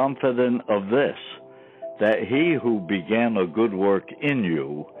 being confident of this, that he who began a good work in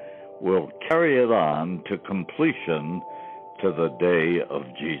you will carry it on to completion to the day of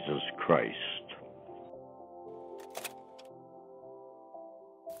Jesus Christ.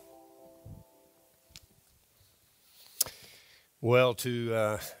 Well,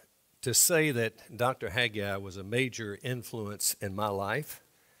 to say that Dr. Haggai was a major influence in my life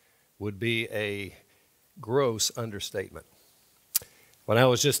would be a gross understatement. When I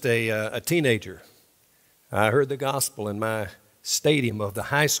was just a teenager, I heard the gospel in my stadium of the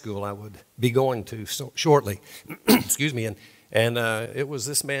high school I would be going to shortly. Excuse me. And it was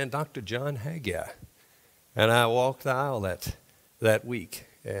this man, Dr. John Haggai. And I walked the aisle that week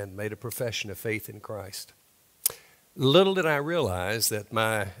and made a profession of faith in Christ. Little did I realize that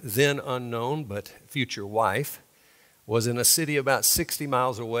my then unknown but future wife was in a city about 60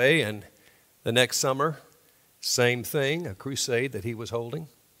 miles away, and the next summer, same thing, a crusade that he was holding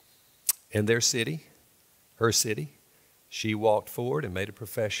in their city, her city. She walked forward and made a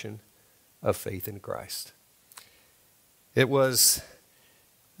profession of faith in Christ. It was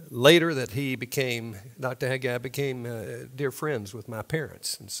later that Dr. Haggai became dear friends with my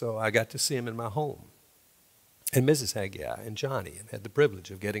parents, and so I got to see him in my home. And Mrs. Haggai and Johnny, and had the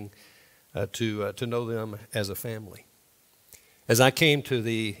privilege of getting to know them as a family. As I came to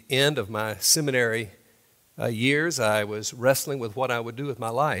the end of my seminary years, I was wrestling with what I would do with my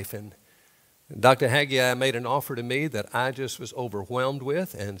life, and Dr. Haggai made an offer to me that I just was overwhelmed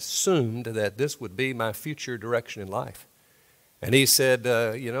with and assumed that this would be my future direction in life. And he said,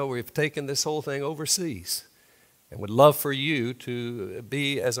 we've taken this whole thing overseas and would love for you to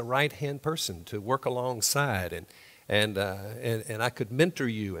be as a right-hand person, to work alongside, and I could mentor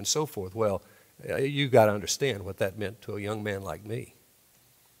you and so forth. Well, you got to understand what that meant to a young man like me.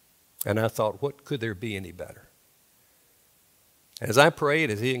 And I thought, what could there be any better? As I prayed,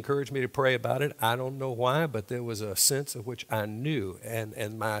 as he encouraged me to pray about it, I don't know why, but there was a sense of which I knew,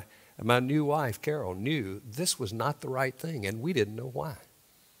 and my new wife, Carol, knew this was not the right thing, and we didn't know why.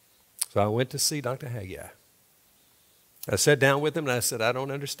 So I went to see Dr. Haggai. I sat down with him and I said, I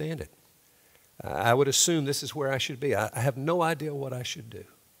don't understand it. I would assume this is where I should be. I have no idea what I should do.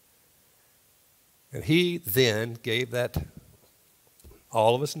 And he then gave that,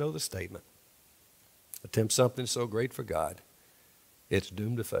 all of us know the statement, attempt something so great for God, it's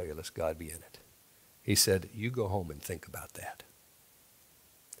doomed to fail unless God be in it. He said, you go home and think about that.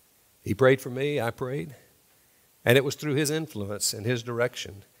 He prayed for me, I prayed, and it was through his influence and his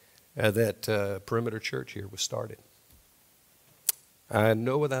direction that Perimeter Church here was started. I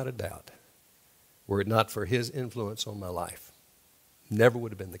know without a doubt, were it not for his influence on my life, never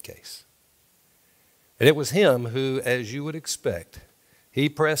would have been the case. And it was him who, as you would expect, he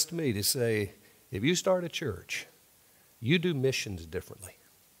pressed me to say, if you start a church, you do missions differently.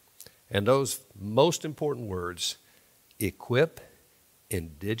 And those most important words, equip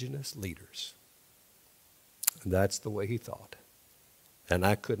indigenous leaders. And that's the way he thought. And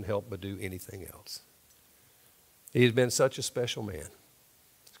I couldn't help but do anything else. He's been such a special man.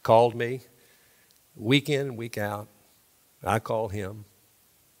 called me week in and week out. I call him,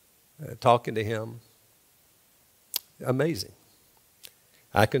 talking to him. Amazing.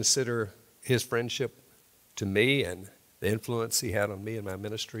 I consider his friendship to me and the influence he had on me and my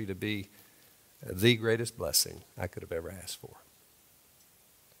ministry to be the greatest blessing I could have ever asked for.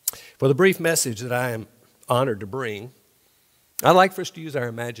 For the brief message that I am honored to bring, I'd like for us to use our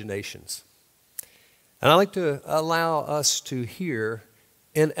imaginations. And I'd like to allow us to hear,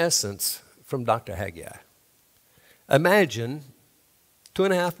 in essence, from Dr. Haggai. Imagine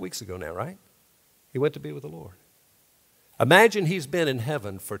 2.5 weeks ago now, right? He went to be with the Lord. Imagine he's been in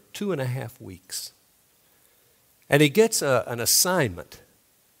heaven for 2.5 weeks. And he gets an assignment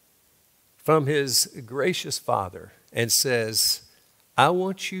from his gracious Father and says, I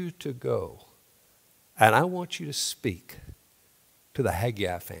want you to go and I want you to speak to the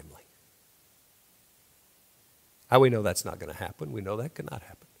Haggai family. How we know that's not going to happen? We know that cannot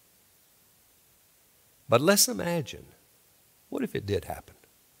happen. But let's imagine, what if it did happen?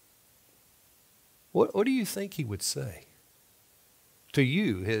 What do you think he would say to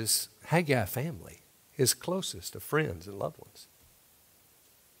you, his Haggai family, his closest of friends and loved ones?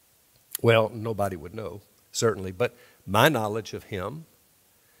 Well, nobody would know, certainly, but my knowledge of him,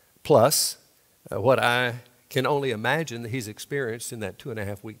 plus what I can only imagine that he's experienced in that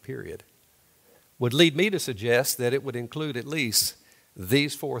 2.5 week period, would lead me to suggest that it would include at least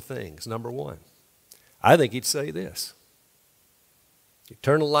these 4 things. Number 1, I think he'd say this: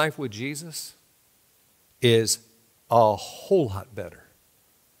 eternal life with Jesus is a whole lot better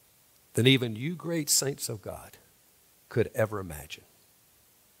than even you great saints of God could ever imagine.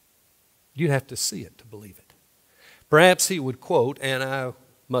 You'd have to see it to believe it. Perhaps he would quote, and I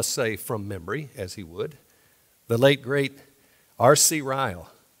must say from memory, as he would, the late great R.C. Ryle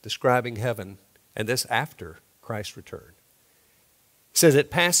describing heaven, and this after Christ's return. He says,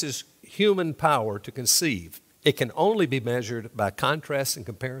 it passes human power to conceive. It can only be measured by contrast and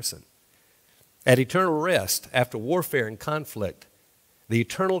comparison. At eternal rest, after warfare and conflict, the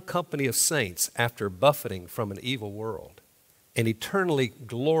eternal company of saints after buffeting from an evil world, an eternally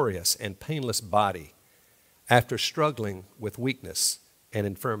glorious and painless body after struggling with weakness and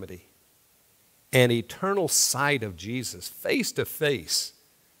infirmity, an eternal sight of Jesus face to face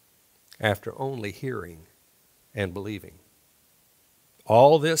after only hearing and believing.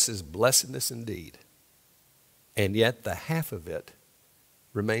 All this is blessedness indeed, and yet the half of it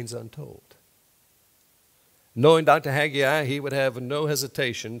remains untold. Knowing Dr. Haggai, he would have no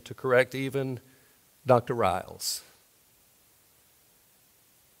hesitation to correct even Dr. Riles.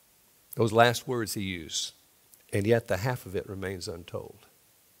 Those last words he used, and yet the half of it remains untold.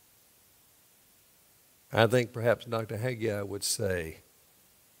 I think perhaps Dr. Haggai would say,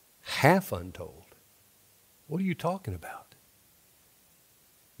 half untold? What are you talking about?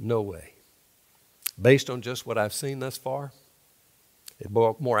 No way. Based on just what I've seen thus far, it's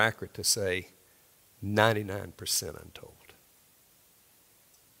more accurate to say 99% untold.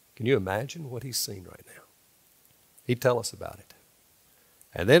 Can you imagine what he's seen right now? He'd tell us about it.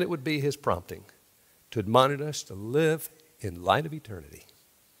 And then it would be his prompting to admonish us to live in light of eternity.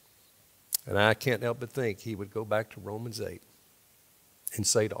 And I can't help but think he would go back to Romans 8 and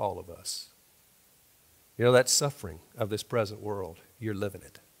say to all of us, you know, that suffering of this present world, you're living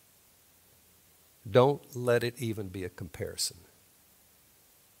it. Don't let it even be a comparison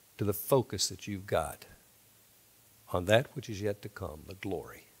to the focus that you've got on that which is yet to come, the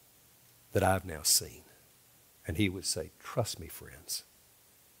glory that I've now seen. And he would say, trust me, friends,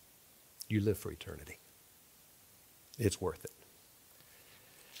 you live for eternity. It's worth it.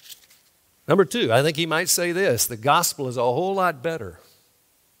 Number 2, I think he might say this: the gospel is a whole lot better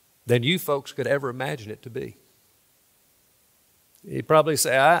than you folks could ever imagine it to be. He'd probably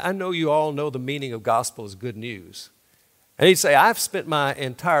say, I know you all know the meaning of gospel is good news. And he'd say, I've spent my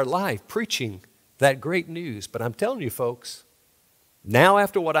entire life preaching that great news, but I'm telling you folks, now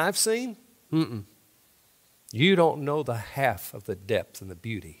after what I've seen, you don't know the half of the depth and the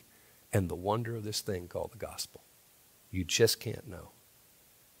beauty and the wonder of this thing called the gospel. You just can't know.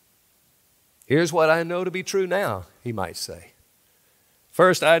 Here's what I know to be true now, he might say.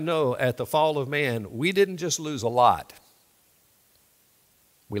 First, I know at the fall of man, we didn't just lose a lot.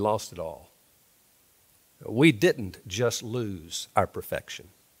 We lost it all. We didn't just lose our perfection.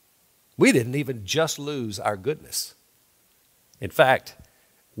 We didn't even just lose our goodness. In fact,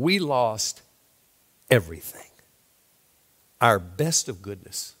 we lost everything. Our best of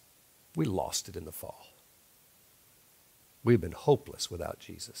goodness, we lost it in the fall. We've been hopeless without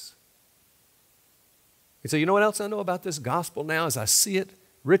Jesus. You say, you know what else I know about this gospel now is I see it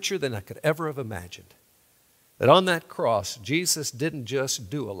richer than I could ever have imagined. that on that cross, Jesus didn't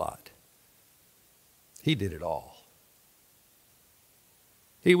just do a lot. He did it all.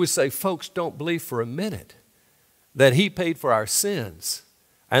 He would say, folks, don't believe for a minute that he paid for our sins.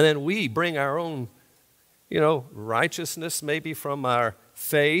 And then we bring our own, righteousness maybe from our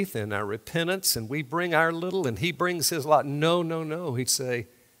faith and our repentance, and we bring our little and he brings his lot. No, no, no. He'd say,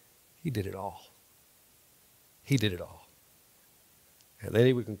 he did it all. He did it all. And then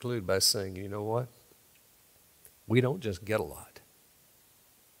he would conclude by saying, you know what? We don't just get a lot.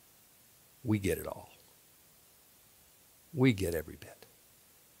 We get it all. We get every bit.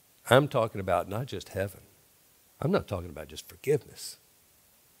 I'm talking about not just heaven. I'm not talking about just forgiveness.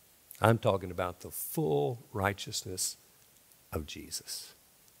 I'm talking about the full righteousness of Jesus.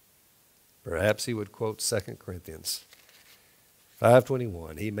 Perhaps he would quote 2 Corinthians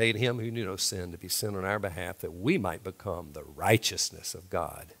 5:21. He made him who knew no sin to be sin on our behalf, that we might become the righteousness of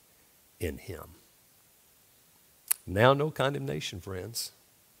God in him. Now no condemnation, friends.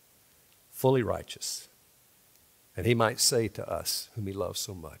 Fully righteous. And he might say to us, whom he loves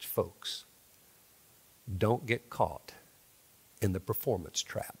so much, folks, don't get caught in the performance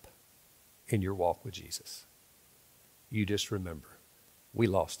trap in your walk with Jesus. You just remember, we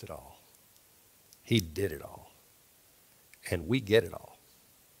lost it all. He did it all. And we get it all.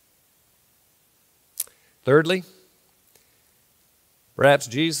 Thirdly, perhaps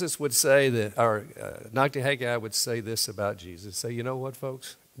Jesus would say that, or Dr. Haggai would say this about Jesus. Say, you know what,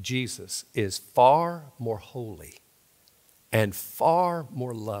 folks? Jesus is far more holy and far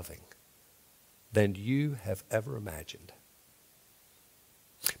more loving than you have ever imagined.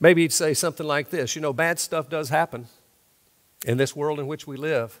 Maybe he'd say something like this. Bad stuff does happen in this world in which we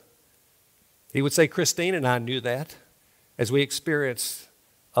live. He would say, Christine and I knew that as we experienced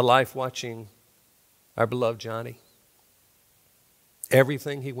a life watching our beloved Johnny.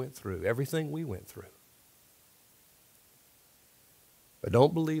 Everything he went through, everything we went through. But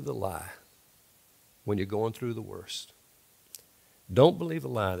don't believe the lie when you're going through the worst. Don't believe the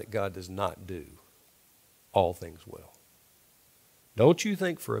lie that God does not do all things well. Don't you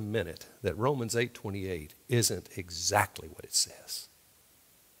think for a minute that Romans 8:28 isn't exactly what it says.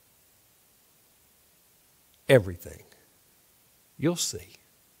 Everything, you'll see,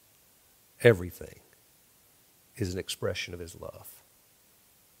 everything is an expression of his love.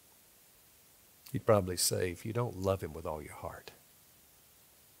 You'd probably say, if you don't love him with all your heart,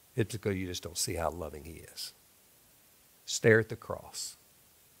 it's because you just don't see how loving he is. Stare at the cross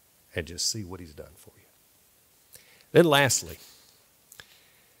and just see what he's done for you. Then lastly,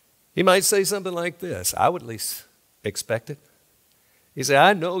 he might say something like this. I would at least expect it. He said,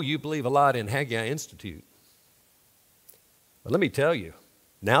 I know you believe a lot in Haggai Institute. But let me tell you,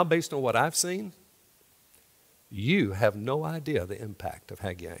 now based on what I've seen, you have no idea the impact of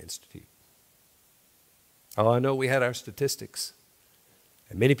Haggai Institute. Oh, I know we had our statistics.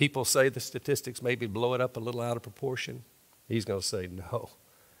 And many people say the statistics maybe blow it up a little out of proportion. He's going to say, no.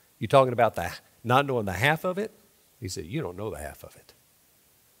 You talking about not knowing the half of it? He said, you don't know the half of it.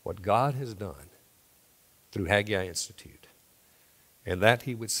 What God has done through Haggai Institute. And that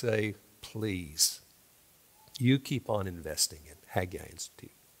he would say, please, you keep on investing in Haggai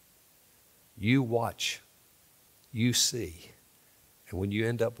Institute. You watch, you see, and when you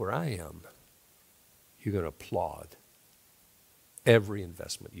end up where I am, you're going to applaud every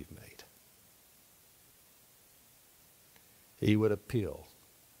investment you've made. He would appeal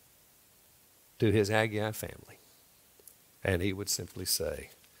to his Haggai family, and he would simply say,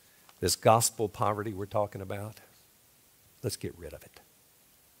 this gospel poverty we're talking about, let's get rid of it.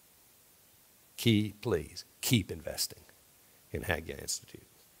 Please, keep investing in Haggai Institute.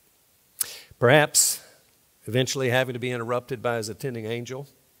 Perhaps eventually having to be interrupted by his attending angel,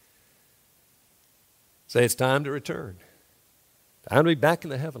 say it's time to return. Time to be back in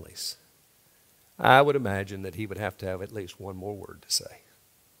the heavenlies. I would imagine that he would have to have at least one more word to say.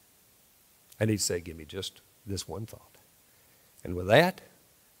 And he'd say, give me just this one thought. And with that,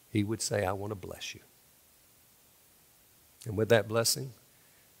 he would say, I want to bless you. And with that blessing,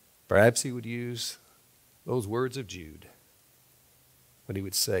 perhaps he would use those words of Jude when he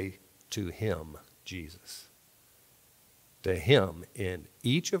would say, to him, Jesus. To him in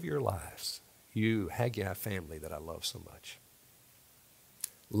each of your lives, you Haggai family that I love so much.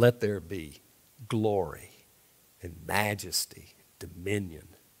 Let there be glory and majesty, dominion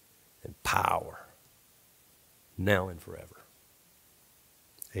and power, now and forever.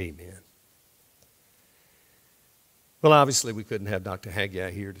 Amen. Well, obviously we couldn't have Dr.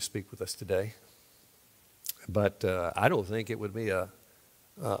 Haggai here to speak with us today, but I don't think it would be a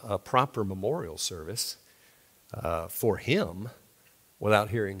proper memorial service for him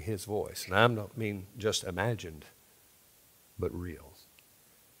without hearing his voice. And I don't mean just imagined, but real.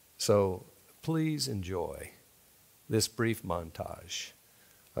 So please enjoy this brief montage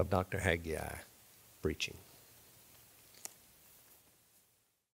of Dr. Haggai preaching.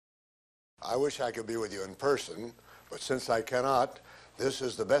 I wish I could be with you in person, but since I cannot, this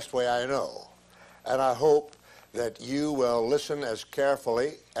is the best way I know. And I hope that you will listen as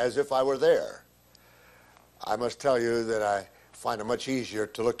carefully as if I were there. I must tell you that I find it much easier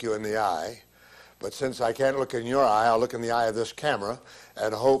to look you in the eye, but since I can't look in your eye, I'll look in the eye of this camera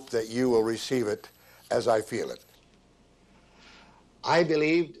and hope that you will receive it as I feel it. I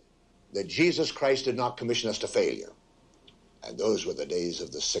believed that Jesus Christ did not commission us to failure. And those were the days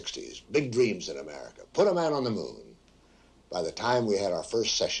of the 60s. Big dreams in America. Put a man on the moon. By the time we had our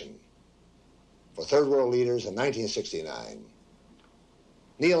first session for Third World Leaders in 1969,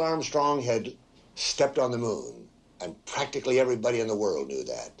 Neil Armstrong had stepped on the moon, and practically everybody in the world knew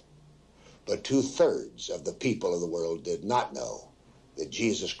that. But 2/3 of the people of the world did not know that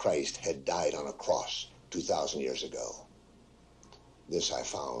Jesus Christ had died on a cross 2,000 years ago. This I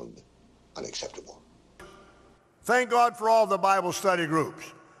found unacceptable. Thank God for all the Bible study groups.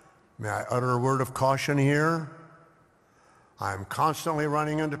 May I utter a word of caution here? I'm constantly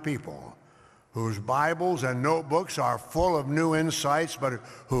running into people whose Bibles and notebooks are full of new insights, but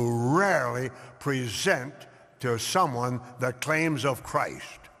who rarely present to someone the claims of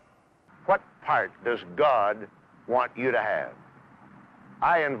Christ. What part does God want you to have?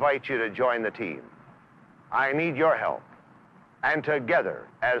 I invite you to join the team. I need your help. And together,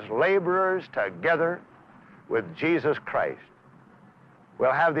 as laborers together with Jesus Christ,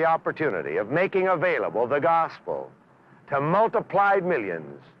 we'll have the opportunity of making available the gospel to multiplied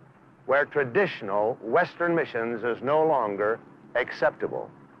millions where traditional Western missions is no longer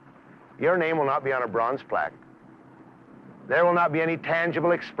acceptable. Your name will not be on a bronze plaque. There will not be any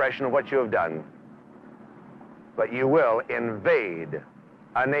tangible expression of what you have done, but you will invade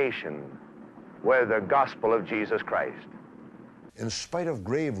a nation with the gospel of Jesus Christ. In spite of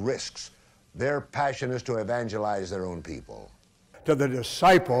grave risks, their passion is to evangelize their own people. To the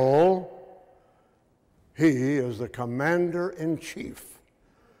disciple, he is the commander-in-chief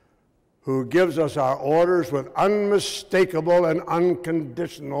who gives us our orders with unmistakable and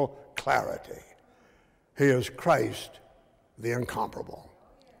unconditional clarity. He is Christ, the incomparable.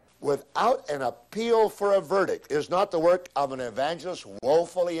 Without an appeal for a verdict, is not the work of an evangelist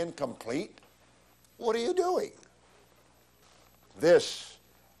woefully incomplete? What are you doing? This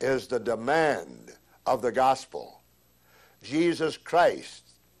is the demand of the gospel. Jesus Christ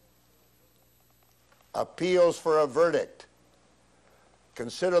appeals for a verdict.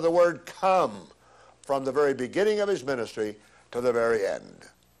 Consider the word come from the very beginning of his ministry to the very end.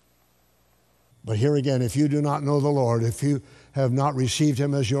 But here again, if you do not know the Lord, if you have not received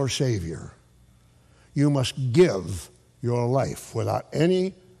him as your Savior, you must give your life without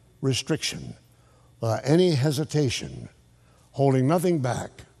any restriction, without any hesitation, holding nothing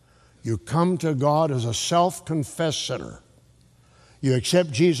back. You come to God as a self-confessed sinner. You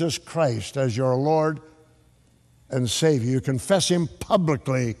accept Jesus Christ as your Lord and Savior. You confess him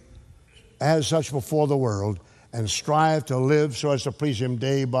publicly as such before the world and strive to live so as to please him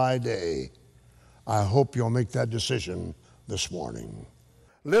day by day. I hope you'll make that decision this morning.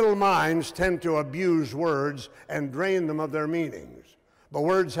 Little minds tend to abuse words and drain them of their meanings. But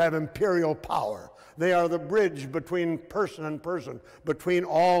words have imperial power. They are the bridge between person and person, between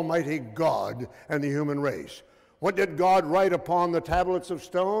Almighty God and the human race. What did God write upon the tablets of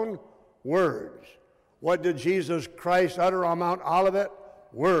stone? Words. What did Jesus Christ utter on Mount Olivet?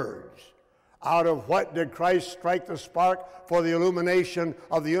 Words. Out of what did Christ strike the spark for the illumination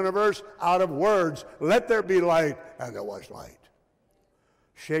of the universe? Out of words. Let there be light, and there was light.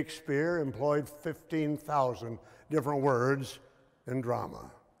 Shakespeare employed 15,000 different words in drama.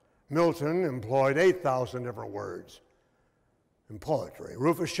 Milton employed 8,000 different words in poetry.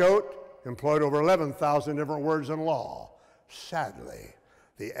 Rufus Choate employed over 11,000 different words in law. Sadly,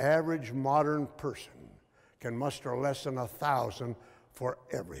 the average modern person can muster less than 1,000 for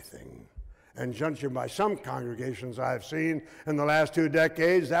everything. And judging by some congregations I've seen in the last 2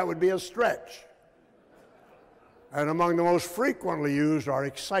 decades, that would be a stretch. And among the most frequently used are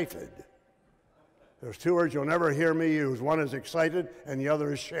excited. There's 2 words you'll never hear me use. One is excited and the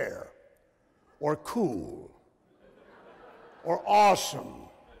other is share. Or cool. Or awesome.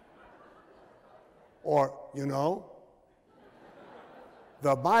 Or, you know.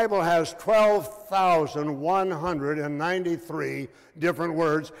 The Bible has 12,193 different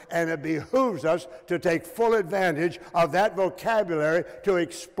words, and it behooves us to take full advantage of that vocabulary to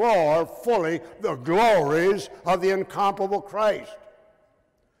explore fully the glories of the incomparable Christ.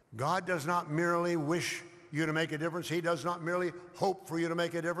 God does not merely wish you to make a difference. He does not merely hope for you to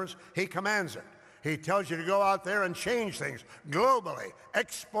make a difference. He commands it. He tells you to go out there and change things globally,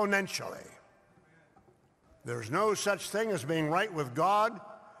 exponentially. There's no such thing as being right with God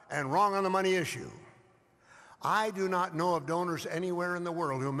and wrong on the money issue. I do not know of donors anywhere in the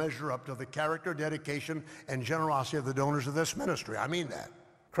world who measure up to the character, dedication, and generosity of the donors of this ministry. I mean that.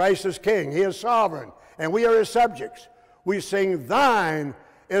 Christ is king. He is sovereign, and we are his subjects. We sing, thine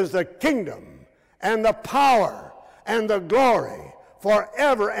is the kingdom and the power and the glory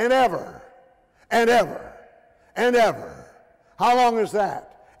forever and ever and ever and ever. How long is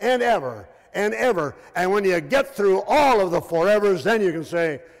that? And ever and ever. And when you get through all of the forevers, then you can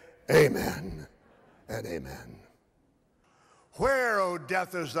say, amen and amen. Where, O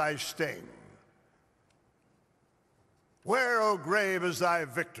death, is thy sting? Where, O grave, is thy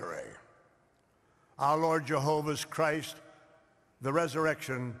victory? Our Lord Jehovah's Christ, the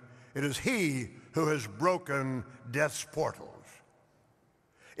resurrection, it is he who has broken death's portals.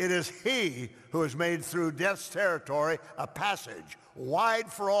 It is he who has made through death's territory a passage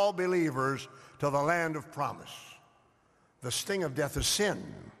wide for all believers to the land of promise. The sting of death is sin.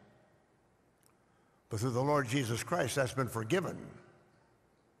 But through the Lord Jesus Christ, that's been forgiven.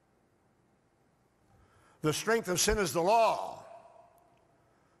 The strength of sin is the law.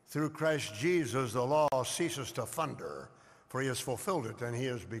 Through Christ Jesus, the law ceases to thunder, for he has fulfilled it, and he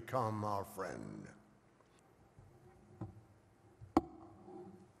has become our friend.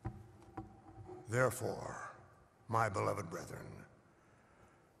 Therefore, my beloved brethren,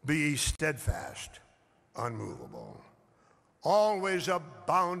 be ye steadfast, unmovable, always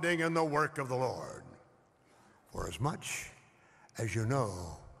abounding in the work of the Lord. For as much as you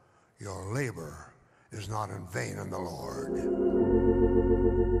know your labor is not in vain in the Lord.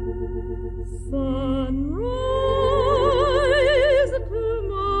 Sunrise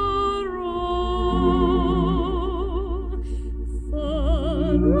tomorrow,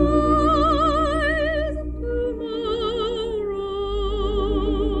 sunrise tomorrow,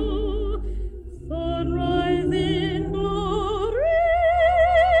 sunrise in glory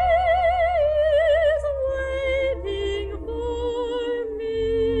is waiting for me.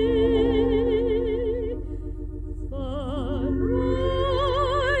 Sunrise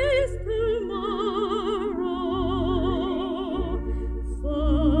tomorrow,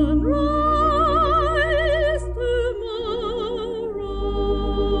 sunrise tomorrow,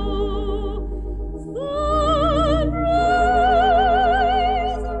 sunrise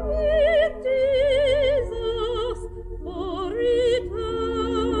with Jesus for eternity.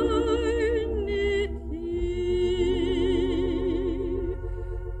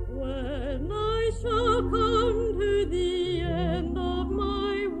 When I shall come to the end of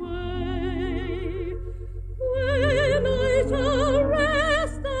my way, when I shall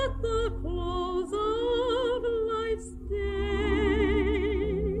rest at the close of life's day,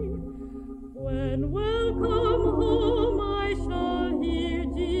 when welcome home I shall hear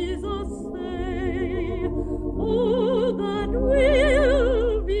Jesus say, oh, that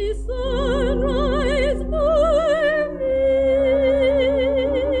will be sunrise for me.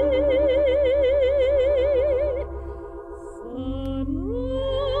 Sunrise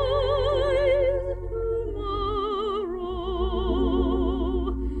tomorrow,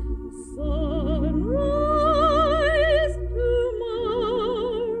 sunrise tomorrow,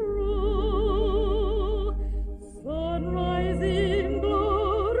 sunrise in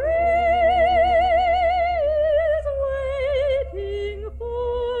glory is waiting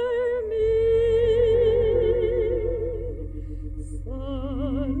for me.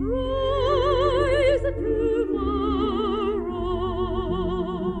 Sunrise tomorrow,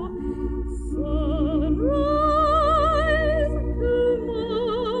 sunrise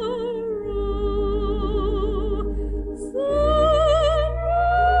tomorrow,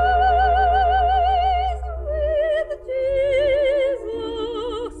 sunrise with Jesus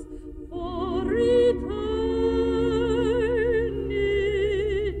for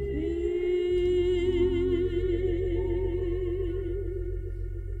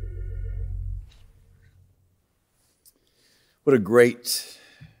What a great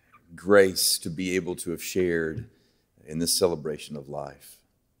grace to be able to have shared in this celebration of life,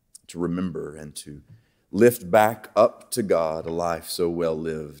 to remember and to lift back up to God a life so well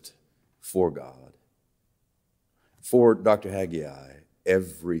lived for God. For Dr. Haggai,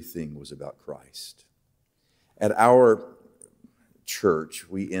 everything was about Christ. At our church,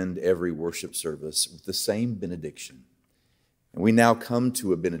 we end every worship service with the same benediction. And we now come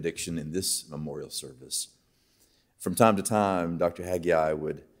to a benediction in this memorial service. From time to time, Dr. Haggai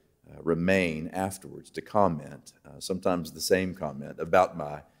would remain afterwards to comment, sometimes the same comment, about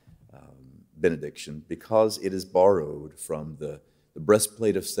my benediction because it is borrowed from the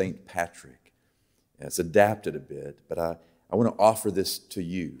breastplate of St. Patrick. It's adapted a bit, but I want to offer this to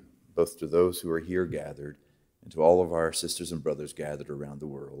you, both to those who are here gathered and to all of our sisters and brothers gathered around the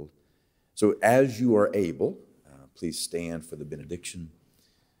world. So as you are able, please stand for the benediction.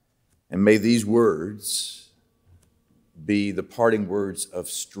 And may these words be the parting words of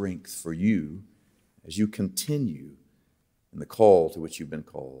strength for you as you continue in the call to which you've been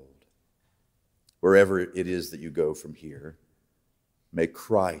called. Wherever it is that you go from here, may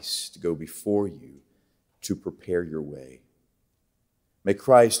Christ go before you to prepare your way. May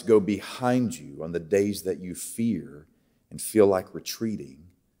Christ go behind you on the days that you fear and feel like retreating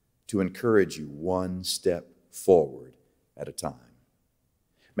to encourage you one step forward at a time.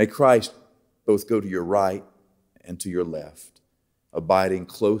 May Christ both go to your right and to your left, abiding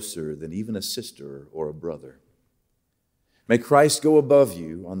closer than even a sister or a brother. May Christ go above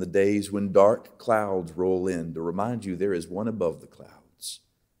you on the days when dark clouds roll in to remind you there is one above the clouds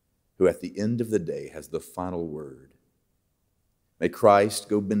who at the end of the day has the final word. May Christ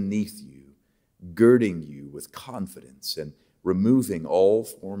go beneath you, girding you with confidence and removing all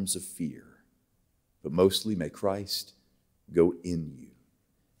forms of fear. But mostly may Christ go in you,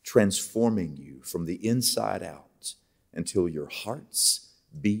 transforming you from the inside out until your hearts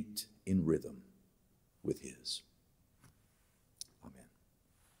beat in rhythm with His.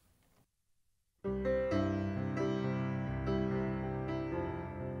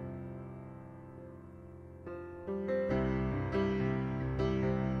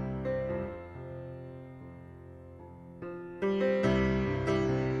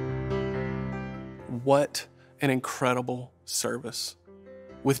 What an incredible service.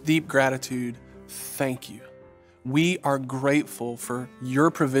 With deep gratitude, thank you. We are grateful for your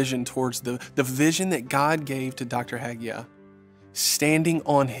provision towards the vision that God gave to Dr. Haggai. Standing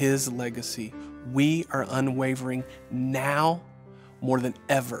on his legacy, we are unwavering now more than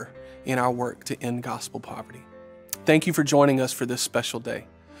ever in our work to end gospel poverty. Thank you for joining us for this special day.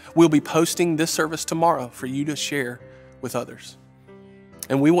 We'll be posting this service tomorrow for you to share with others.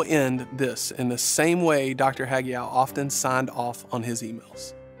 And we will end this in the same way Dr. Haggai often signed off on his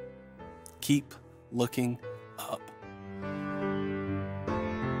emails. Keep looking